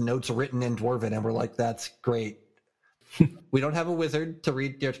is just notes written in Dwarven, and we're like, that's great. We don't have a wizard to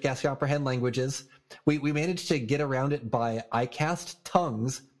read or to cast comprehend languages. We managed to get around it by I cast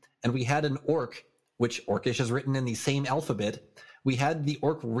tongues, and we had an orc, which Orcish is written in the same alphabet. We had the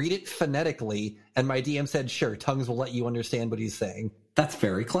orc read it phonetically, and my DM said, sure, tongues will let you understand what he's saying. That's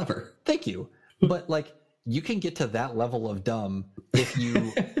very clever. Thank you. But like, you can get to that level of dumb if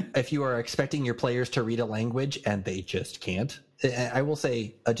you are expecting your players to read a language and they just can't. I will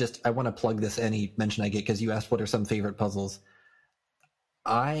say, I want to plug this any mention I get, because you asked what are some favorite puzzles.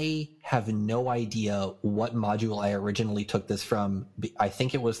 I have no idea what module I originally took this from. I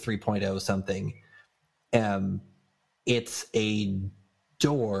think it was 3.0 something. It's a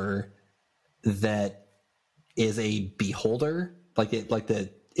door that is a beholder, like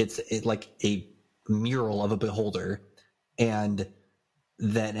a mural of a beholder, and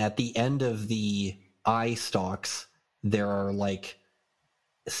then at the end of the eye stalks there are like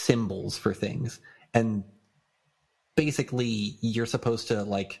symbols for things, and basically you're supposed to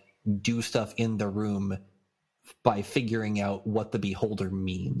like do stuff in the room by figuring out what the beholder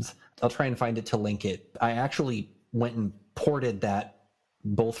means. I'll try and find it to link it. I actually went and ported that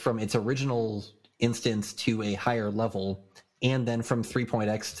both from its original instance to a higher level, and then from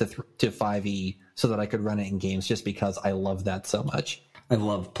 3.x to 5e, so that I could run it in games, just because I love that so much. I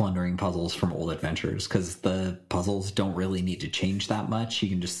love plundering puzzles from old adventures, because the puzzles don't really need to change that much. You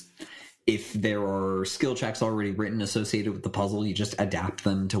can just, if there are skill checks already written associated with the puzzle, you just adapt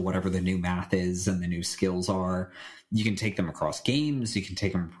them to whatever the new math is and the new skills are. You can take them across games, you can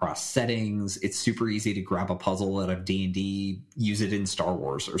take them across settings. It's super easy to grab a puzzle out of D&D, use it in Star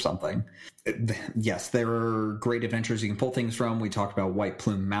Wars or something. Yes, there are great adventures you can pull things from. We talked about White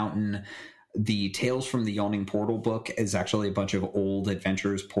Plume Mountain. The Tales from the Yawning Portal book is actually a bunch of old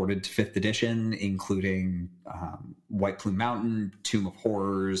adventures ported to 5th edition, including White Plume Mountain, Tomb of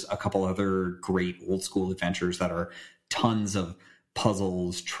Horrors, a couple other great old school adventures that are tons of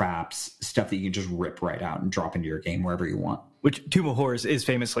puzzles, traps, stuff that you can just rip right out and drop into your game wherever you want. Which Tomb of Horrors is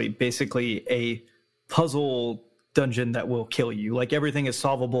famously basically a puzzle dungeon that will kill you. Like, everything is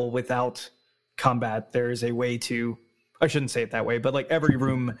solvable without combat. There is a way to, I shouldn't say it that way, but like every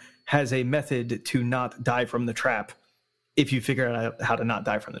room has a method to not die from the trap if you figure out how to not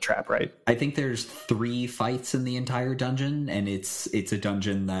die from the trap, right? I think there's 3 fights in the entire dungeon, and it's a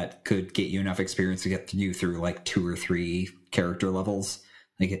dungeon that could get you enough experience to get you through like 2 or 3 character levels.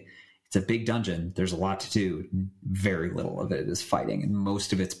 Like, it's a big dungeon. There's a lot to do. Very little of it is fighting, and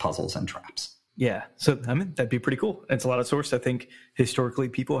most of it's puzzles and traps. Yeah, so I mean, that'd be pretty cool. It's a lot of source. I think historically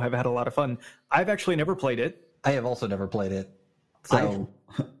people have had a lot of fun. I've actually never played it. I have also never played it. So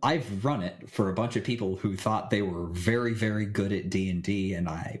I've run it for a bunch of people who thought they were very, very good at D&D, and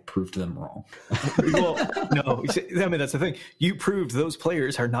I proved them wrong. Well, no, I mean, that's the thing. You proved those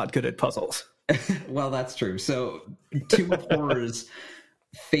players are not good at puzzles. Well, that's true. So Tomb of Horrors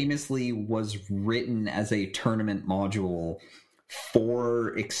famously was written as a tournament module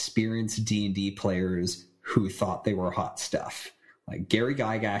for experienced D&D players who thought they were hot stuff. Like, Gary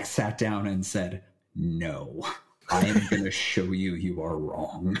Gygax sat down and said, "No, I am going to show you are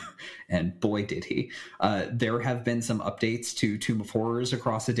wrong." And boy, did he. There have been some updates to Tomb of Horrors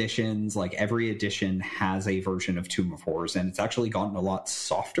across editions. Like, every edition has a version of Tomb of Horrors, and it's actually gotten a lot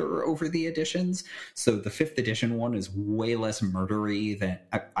softer over the editions. So the 5th edition one is way less murdery than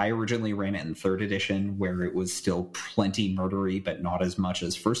I originally ran it in 3rd edition, where it was still plenty murdery, but not as much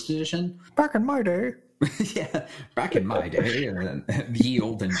as 1st edition. Back in my day. Yeah, back in my day, the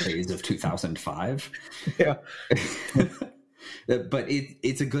olden days of 2005. Yeah. But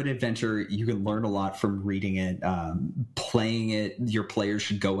it's a good adventure. You can learn a lot from reading it. Playing it, your players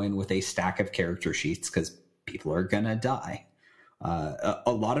should go in with a stack of character sheets, because people are going to die.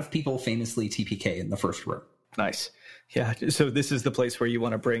 A lot of people famously TPK in the first room. Nice. Yeah, so this is the place where you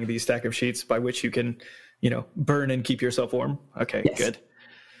want to bring these stack of sheets by which you can, burn and keep yourself warm. Okay, yes. Good.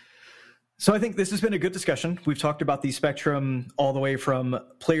 So I think this has been a good discussion. We've talked about the spectrum all the way from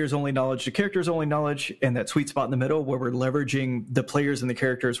players-only knowledge to characters-only knowledge, and that sweet spot in the middle where we're leveraging the players and the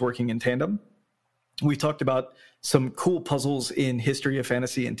characters working in tandem. We talked about some cool puzzles in history of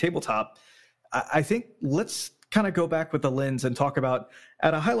fantasy and tabletop. I think let's kind of go back with the lens and talk about,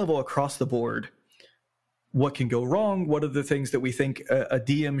 at a high level across the board, what can go wrong, what are the things that we think a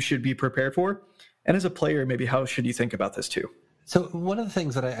DM should be prepared for, and as a player, maybe how should you think about this too? So one of the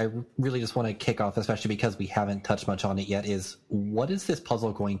things that I really just want to kick off, especially because we haven't touched much on it yet, is what is this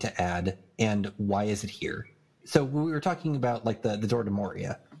puzzle going to add and why is it here? So we were talking about like the door to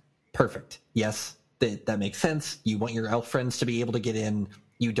Moria. Perfect. Yes, that makes sense. You want your elf friends to be able to get in.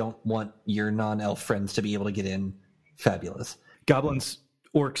 You don't want your non-elf friends to be able to get in. Fabulous. Goblins,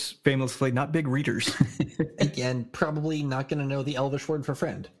 orcs, famously not big readers. Again, probably not going to know the Elvish word for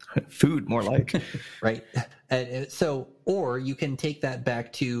friend. Food, more like. Right. And so, or you can take that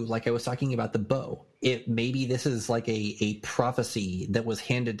back to, like I was talking about the bow. Maybe this is like a prophecy that was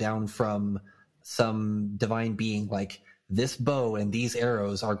handed down from some divine being, like this bow and these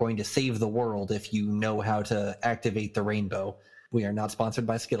arrows are going to save the world if you know how to activate the rainbow. We are not sponsored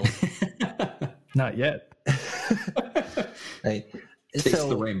by Skittles. Not yet. Right. Taste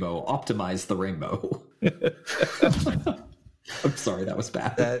the rainbow, optimize the rainbow. I'm sorry, that was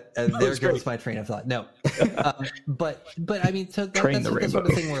bad. There goes my train of thought. No, but I mean, so that's the sort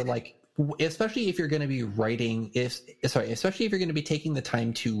of thing where, like, especially if you're going to be writing, especially if you're going to be taking the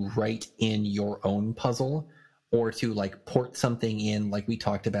time to write in your own puzzle or to like port something in, like we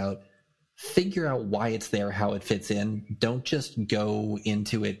talked about, figure out why it's there, how it fits in. Don't just go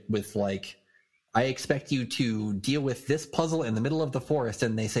into it with like, I expect you to deal with this puzzle in the middle of the forest,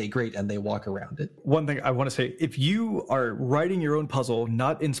 and they say, great, and they walk around it. One thing I want to say, if you are writing your own puzzle,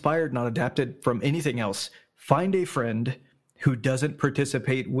 not inspired, not adapted from anything else, find a friend who doesn't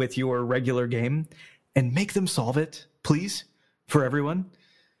participate with your regular game and make them solve it, please, for everyone.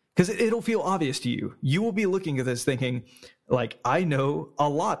 Because it'll feel obvious to you. You will be looking at this thinking, like, I know a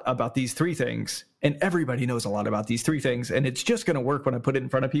lot about these three things, and everybody knows a lot about these three things, and it's just going to work when I put it in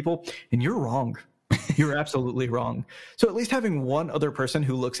front of people. And you're wrong. You're absolutely wrong. So at least having one other person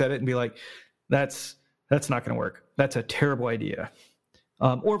who looks at it and be like, that's not going to work. That's a terrible idea.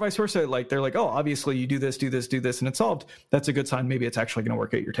 Or vice versa. Like, they're like, oh, obviously you do this, and it's solved. That's a good sign. Maybe it's actually going to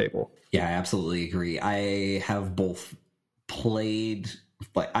work at your table. Yeah, I absolutely agree. I have both played...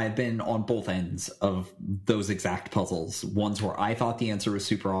 But I've been on both ends of those exact puzzles. Ones where I thought the answer was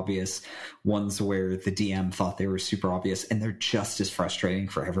super obvious, ones where the DM thought they were super obvious, and they're just as frustrating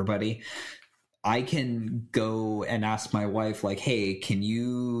for everybody. I can go and ask my wife, like, hey, can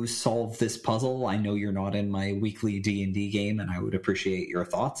you solve this puzzle? I know you're not in my weekly D&D game, and I would appreciate your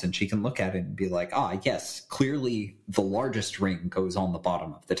thoughts. And she can look at it and be like, yes, clearly the largest ring goes on the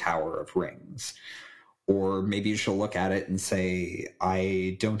bottom of the Tower of Rings. Or maybe she'll look at it and say,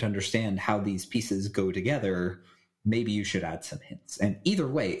 I don't understand how these pieces go together. Maybe you should add some hints. And either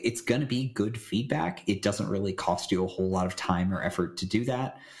way, it's going to be good feedback. It doesn't really cost you a whole lot of time or effort to do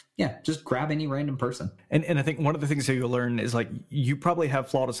that. Yeah, just grab any random person. And I think one of the things that you'll learn is, like, you probably have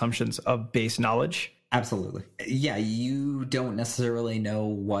flawed assumptions of base knowledge. Absolutely. Yeah, you don't necessarily know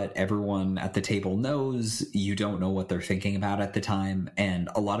what everyone at the table knows. You don't know what they're thinking about at the time. And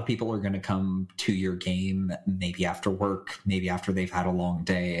a lot of people are going to come to your game maybe after work, maybe after they've had a long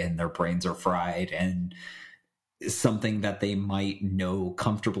day and their brains are fried, and something that they might know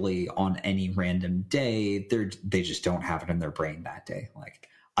comfortably on any random day, they just don't have it in their brain that day. Like,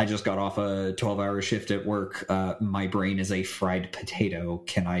 I just got off a 12-hour shift at work. My brain is a fried potato.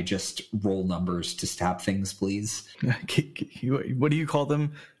 Can I just roll numbers to stab things, please? What do you call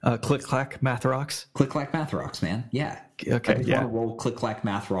them? Click-clack math rocks? Click-clack math rocks, man. Yeah. Okay, I just want to roll click-clack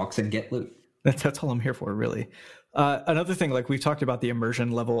math rocks and get loot. That's all I'm here for, really. Another thing, like, we've talked about the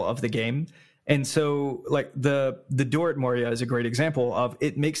immersion level of the game. And so, like, the door at Moria is a great example of,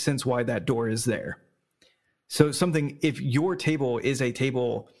 it makes sense why that door is there. So if your table is a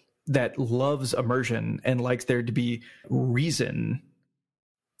table that loves immersion and likes there to be reason,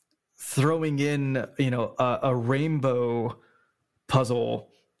 throwing in, a rainbow puzzle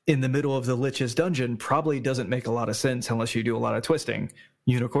in the middle of the Lich's dungeon probably doesn't make a lot of sense unless you do a lot of twisting.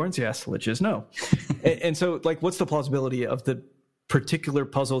 Unicorns, yes. Liches, no. and so, like, what's the plausibility of the particular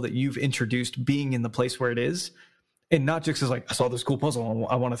puzzle that you've introduced being in the place where it is, and not just as, like, I saw this cool puzzle,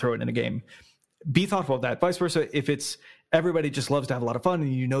 I want to throw it in a game. Be thoughtful of that. Vice versa, if it's everybody just loves to have a lot of fun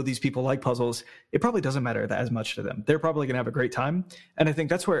and these people like puzzles, it probably doesn't matter as much to them. They're probably going to have a great time. And I think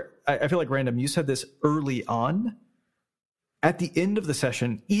that's where I feel like, Random, you said this early on. At the end of the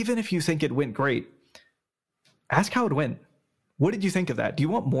session, even if you think it went great, ask how it went. What did you think of that? Do you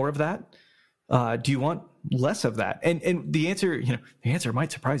want more of that? Do you want less of that? And the answer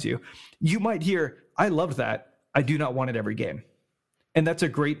might surprise you. You might hear, I loved that. I do not want it every game. And that's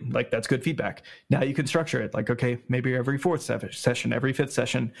that's good feedback. Now you can structure it like, okay, maybe every fourth session, every fifth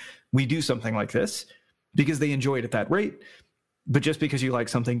session, we do something like this because they enjoy it at that rate. But just because you like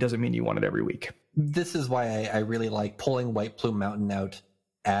something doesn't mean you want it every week. This is why I really like pulling White Plume Mountain out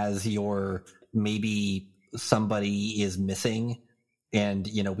as your, maybe somebody is missing. And,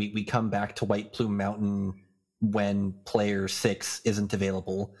 we come back to White Plume Mountain when player 6 isn't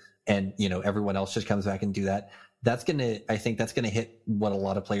available, and, everyone else just comes back and do that. I think that's gonna hit what a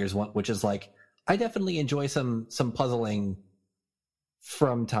lot of players want, which is like, I definitely enjoy some puzzling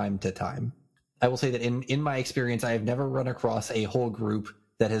from time to time. I will say that in my experience, I have never run across a whole group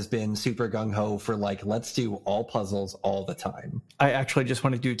that has been super gung-ho for, like, let's do all puzzles all the time. I actually just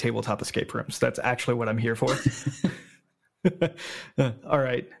want to do tabletop escape rooms. That's actually what I'm here for. All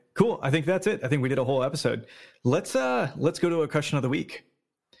right, cool. I think that's it. I think we did a whole episode. Let's go to a question of the week.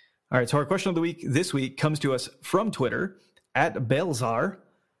 All right, so our question of the week this week comes to us from Twitter at Belzar.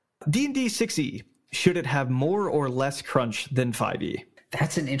 D&D 6e, should it have more or less crunch than 5e?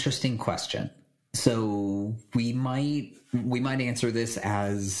 That's an interesting question. So we might answer this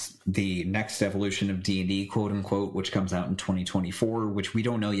as the next evolution of D&D, quote unquote, which comes out in 2024, which we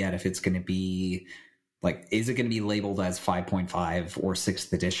don't know yet if it's going to be like, is it going to be labeled as 5.5 or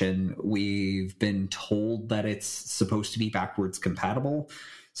 6th edition? We've been told that it's supposed to be backwards compatible.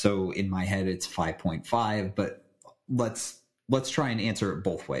 So in my head, it's 5.5, but let's try and answer it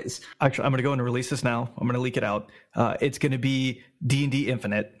both ways. Actually, I'm going to go and release this now. I'm going to leak it out. It's going to be D&D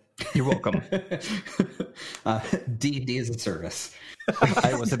Infinite. You're welcome. D&D as a service.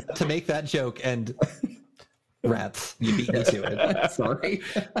 I was to make that joke, and rats, you beat me to it. Sorry.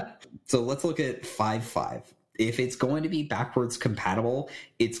 So let's look at 5.5. If it's going to be backwards compatible,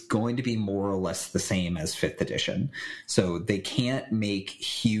 it's going to be more or less the same as 5th edition. So they can't make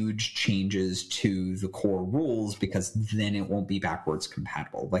huge changes to the core rules because then it won't be backwards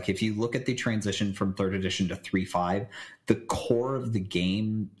compatible. Like if you look at the transition from 3rd edition to 3.5, the core of the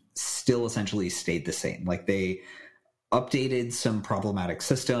game still essentially stayed the same. Like they updated some problematic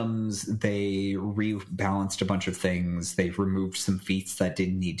systems, they rebalanced a bunch of things, they've removed some feats that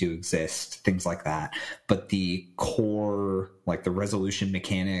didn't need to exist, things like that. But the core, like the resolution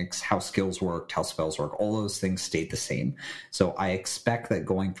mechanics, how skills worked, how spells work, all those things stayed the same. So I expect that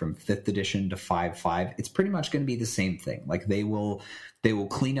going from 5th edition to 5.5, it's pretty much going to be the same thing. Like they will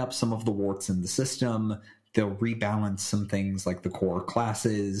clean up some of the warts in the system, they'll rebalance some things like the core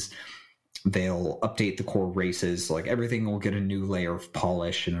classes, they'll update the core races, like everything will get a new layer of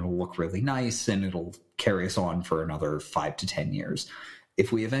polish and it'll look really nice and it'll carry us on for another 5 to 10 years.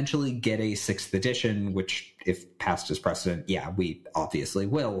 If we eventually get a 6th edition, which if past is precedent, yeah, we obviously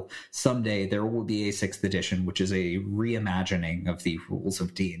will, someday there will be a 6th edition, which is a reimagining of the rules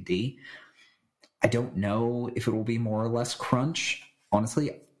of D&D. I don't know if it will be more or less crunch.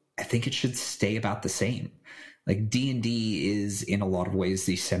 Honestly, I think it should stay about the same. Like D&D is in a lot of ways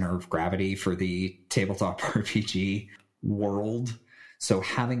the center of gravity for the tabletop RPG world. So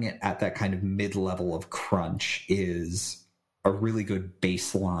having it at that kind of mid-level of crunch is a really good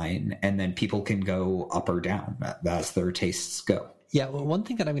baseline. And then people can go up or down as their tastes go. Yeah, well, one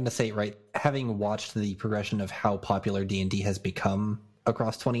thing that I'm going to say, right, having watched the progression of how popular D&D has become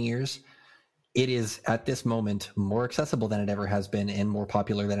across 20 years, it is at this moment more accessible than it ever has been and more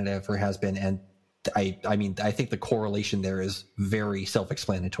popular than it ever has been. And I mean, I think the correlation there is very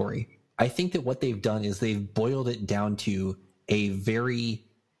self-explanatory. I think that what they've done is they've boiled it down to a very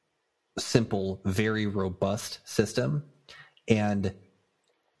simple, very robust system. And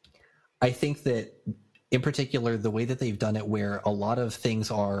I think that in particular, the way that they've done it, where a lot of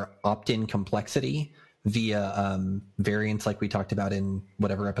things are opt-in complexity via variants, like we talked about in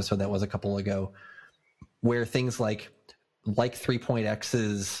whatever episode that was a couple ago, where things like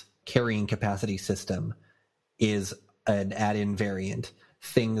 3.x's carrying capacity system is an add-in variant.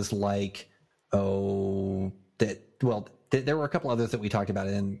 Things like, there were a couple others that we talked about,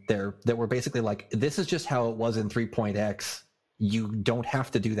 and that were basically like, this is just how it was in 3.x. You don't have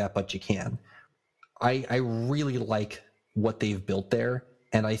to do that, but you can. I really like what they've built there,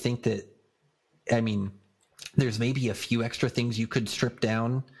 and I think that, I mean, there's maybe a few extra things you could strip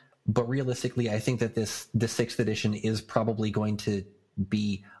down, but realistically, I think that the 6th edition is probably going to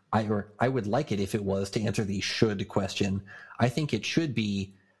be, I would like it if it was, to answer the should question. I think it should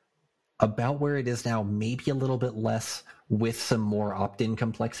be about where it is now, maybe a little bit less with some more opt-in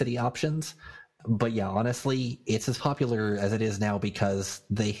complexity options. But yeah, honestly, it's as popular as it is now because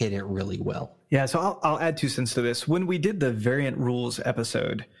they hit it really well. Yeah, so I'll add 2 cents to this. When we did the variant rules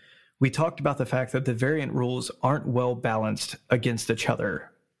episode, we talked about the fact that the variant rules aren't well balanced against each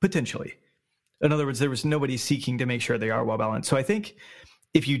other, potentially. In other words, there was nobody seeking to make sure they are well balanced. So I think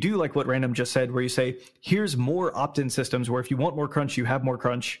if you do like what Random just said, where you say, here's more opt-in systems where if you want more crunch, you have more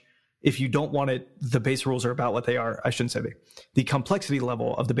crunch. If you don't want it, the base rules are about what they are. I shouldn't say the complexity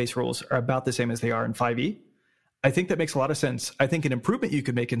level of the base rules are about the same as they are in 5e. I think that makes a lot of sense. I think an improvement you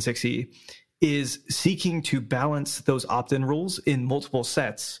could make in 6e is seeking to balance those opt-in rules in multiple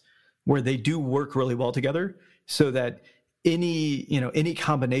sets where they do work really well together, so that any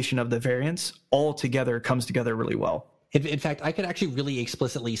combination of the variants all together comes together really well. In fact, I could actually really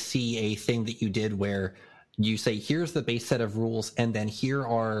explicitly see a thing that you did where you say, here's the base set of rules, and then here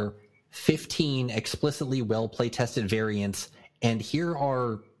are 15 explicitly well play-tested variants, and here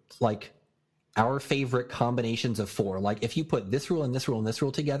are like our favorite combinations of 4. Like if you put this rule and this rule and this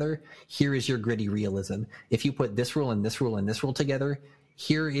rule together, here is your gritty realism. If you put this rule and this rule and this rule together,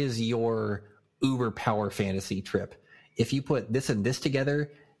 here is your uber power fantasy trip. If you put this and this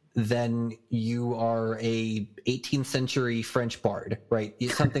together, then you are a 18th century French bard, right?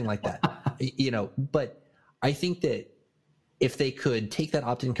 Something like that, but I think that if they could take that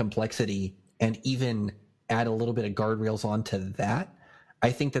opt-in complexity and even add a little bit of guardrails onto that,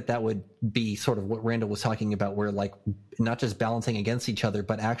 I think that would be sort of what Randall was talking about, where like not just balancing against each other,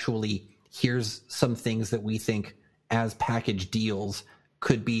 but actually here's some things that we think as package deals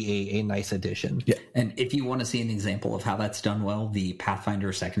could be a nice addition. Yeah. And if you want to see an example of how that's done well, the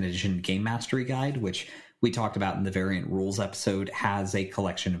Pathfinder 2nd Edition Game Mastery Guide, which we talked about in the Variant Rules episode, has a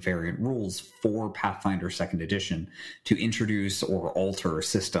collection of variant rules for Pathfinder 2nd Edition to introduce or alter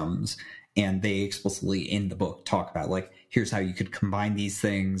systems. And they explicitly in the book talk about, like, here's how you could combine these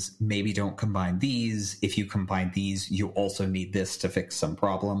things. Maybe don't combine these. If you combine these, you also need this to fix some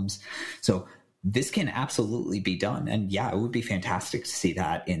problems. So this can absolutely be done. And yeah, it would be fantastic to see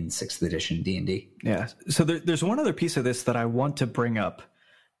that in 6th edition D&D. Yeah. So there's one other piece of this that I want to bring up.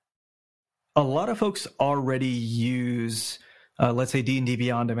 A lot of folks already use, let's say, D&D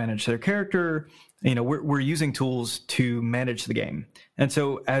Beyond to manage their character. We're using tools to manage the game. And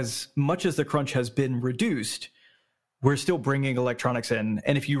so as much as the crunch has been reduced, we're still bringing electronics in.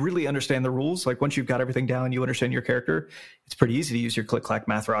 And if you really understand the rules, like once you've got everything down, you understand your character, it's pretty easy to use your click-clack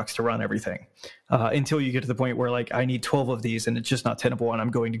math rocks to run everything until you get to the point where, like, I need 12 of these and it's just not tenable and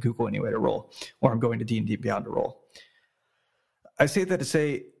I'm going to Google anyway to roll, or I'm going to D&D Beyond to roll. I say that to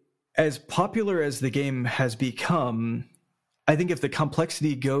say, as popular as the game has become, I think if the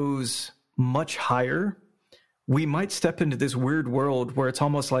complexity goes much higher, we might step into this weird world where it's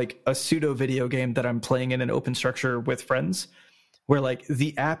almost like a pseudo video game that I'm playing in an open structure with friends, where like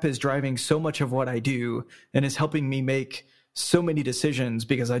the app is driving so much of what I do and is helping me make so many decisions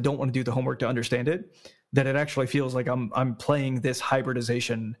because I don't want to do the homework to understand it, that it actually feels like I'm playing this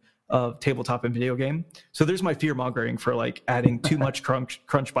hybridization of tabletop and video game. So there's my fear mongering for like adding too much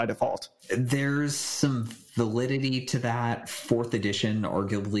crunch by default. There's some validity to that. 4th edition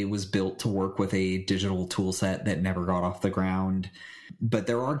arguably was built to work with a digital tool set that never got off the ground. But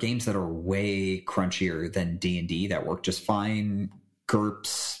there are games that are way crunchier than D&D that work just fine.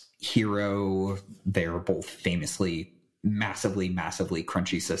 GURPS, Hero, they're both famously massively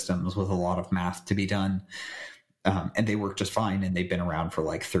crunchy systems with a lot of math to be done. And they work just fine, and they've been around for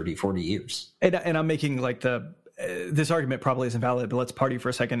like 30, 40 years. And I'm making like this argument probably isn't valid, but let's party for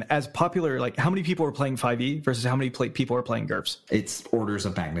a second. As popular, like how many people are playing 5e versus how many people are playing GURPS? It's orders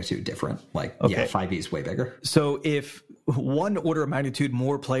of magnitude different. Like, okay. Yeah, 5e is way bigger. So if one order of magnitude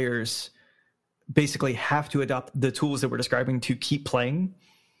more players basically have to adopt the tools that we're describing to keep playing,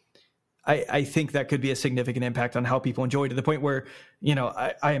 I think that could be a significant impact on how people enjoy, to the point where,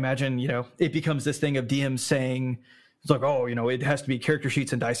 I imagine, it becomes this thing of DMs saying, it's like, oh, it has to be character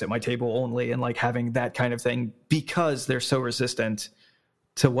sheets and dice at my table only, and like having that kind of thing because they're so resistant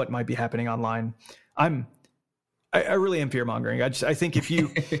to what might be happening online. I really am fear mongering. I think if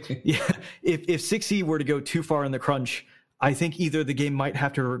you, if 6e were to go too far in the crunch, I think either the game might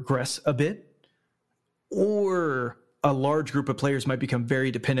have to regress a bit, or a large group of players might become very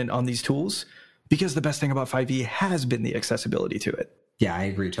dependent on these tools, because the best thing about 5e has been the accessibility to it. Yeah, I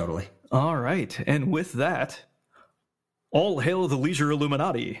agree totally. All right. And with that, all hail the Leisure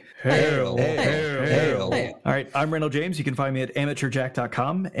Illuminati. Hail, hail, hail. All right. I'm Randall James. You can find me at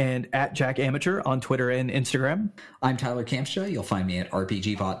amateurjack.com and at JackAmateur on Twitter and Instagram. I'm Tyler Kampstra. You'll find me at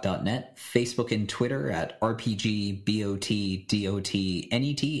RPGBOT.net, Facebook and Twitter at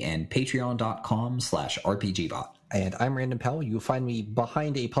RPGBOT.Net, and patreon.com/RPGBot. And I'm Random Powell. You'll find me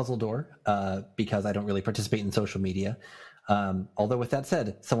behind a puzzle door because I don't really participate in social media. Although with that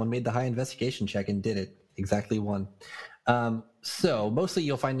said, someone made the high investigation check and did it. Exactly one. So mostly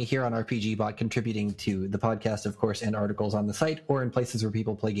you'll find me here on RPGBot, contributing to the podcast, of course, and articles on the site, or in places where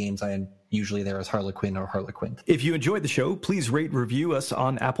people play games. I am usually there as Harlequin or Harlequin. If you enjoyed the show, please rate, review us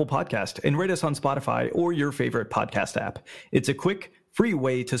on Apple Podcast and rate us on Spotify or your favorite podcast app. It's a quick, free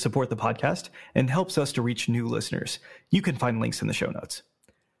way to support the podcast and helps us to reach new listeners. You can find links in the show notes.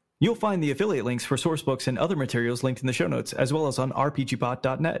 You'll find the affiliate links for source books and other materials linked in the show notes, as well as on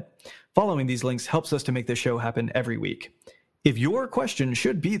RPGBOT.net. Following these links helps us to make this show happen every week. If your question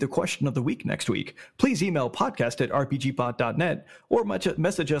should be the question of the week next week, please email podcast@RPGBOT.net or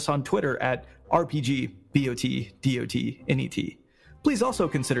message us on Twitter at RPGBOT.Net. Please also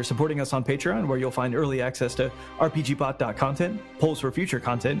consider supporting us on Patreon, where you'll find early access to RPGBOT.content, polls for future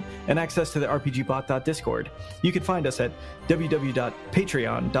content, and access to the RPGBOT.Discord. You can find us at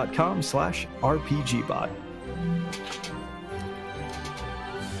www.patreon.com/RPGBOT.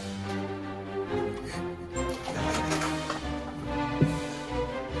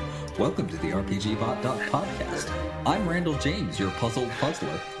 Welcome to the RPGBOT.Podcast. I'm Randall James, your puzzled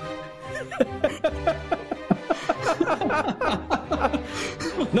puzzler.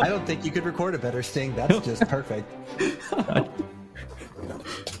 I don't think you could record a better sting. That's just perfect.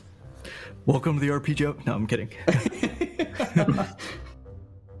 Welcome to the RPG. No, I'm kidding.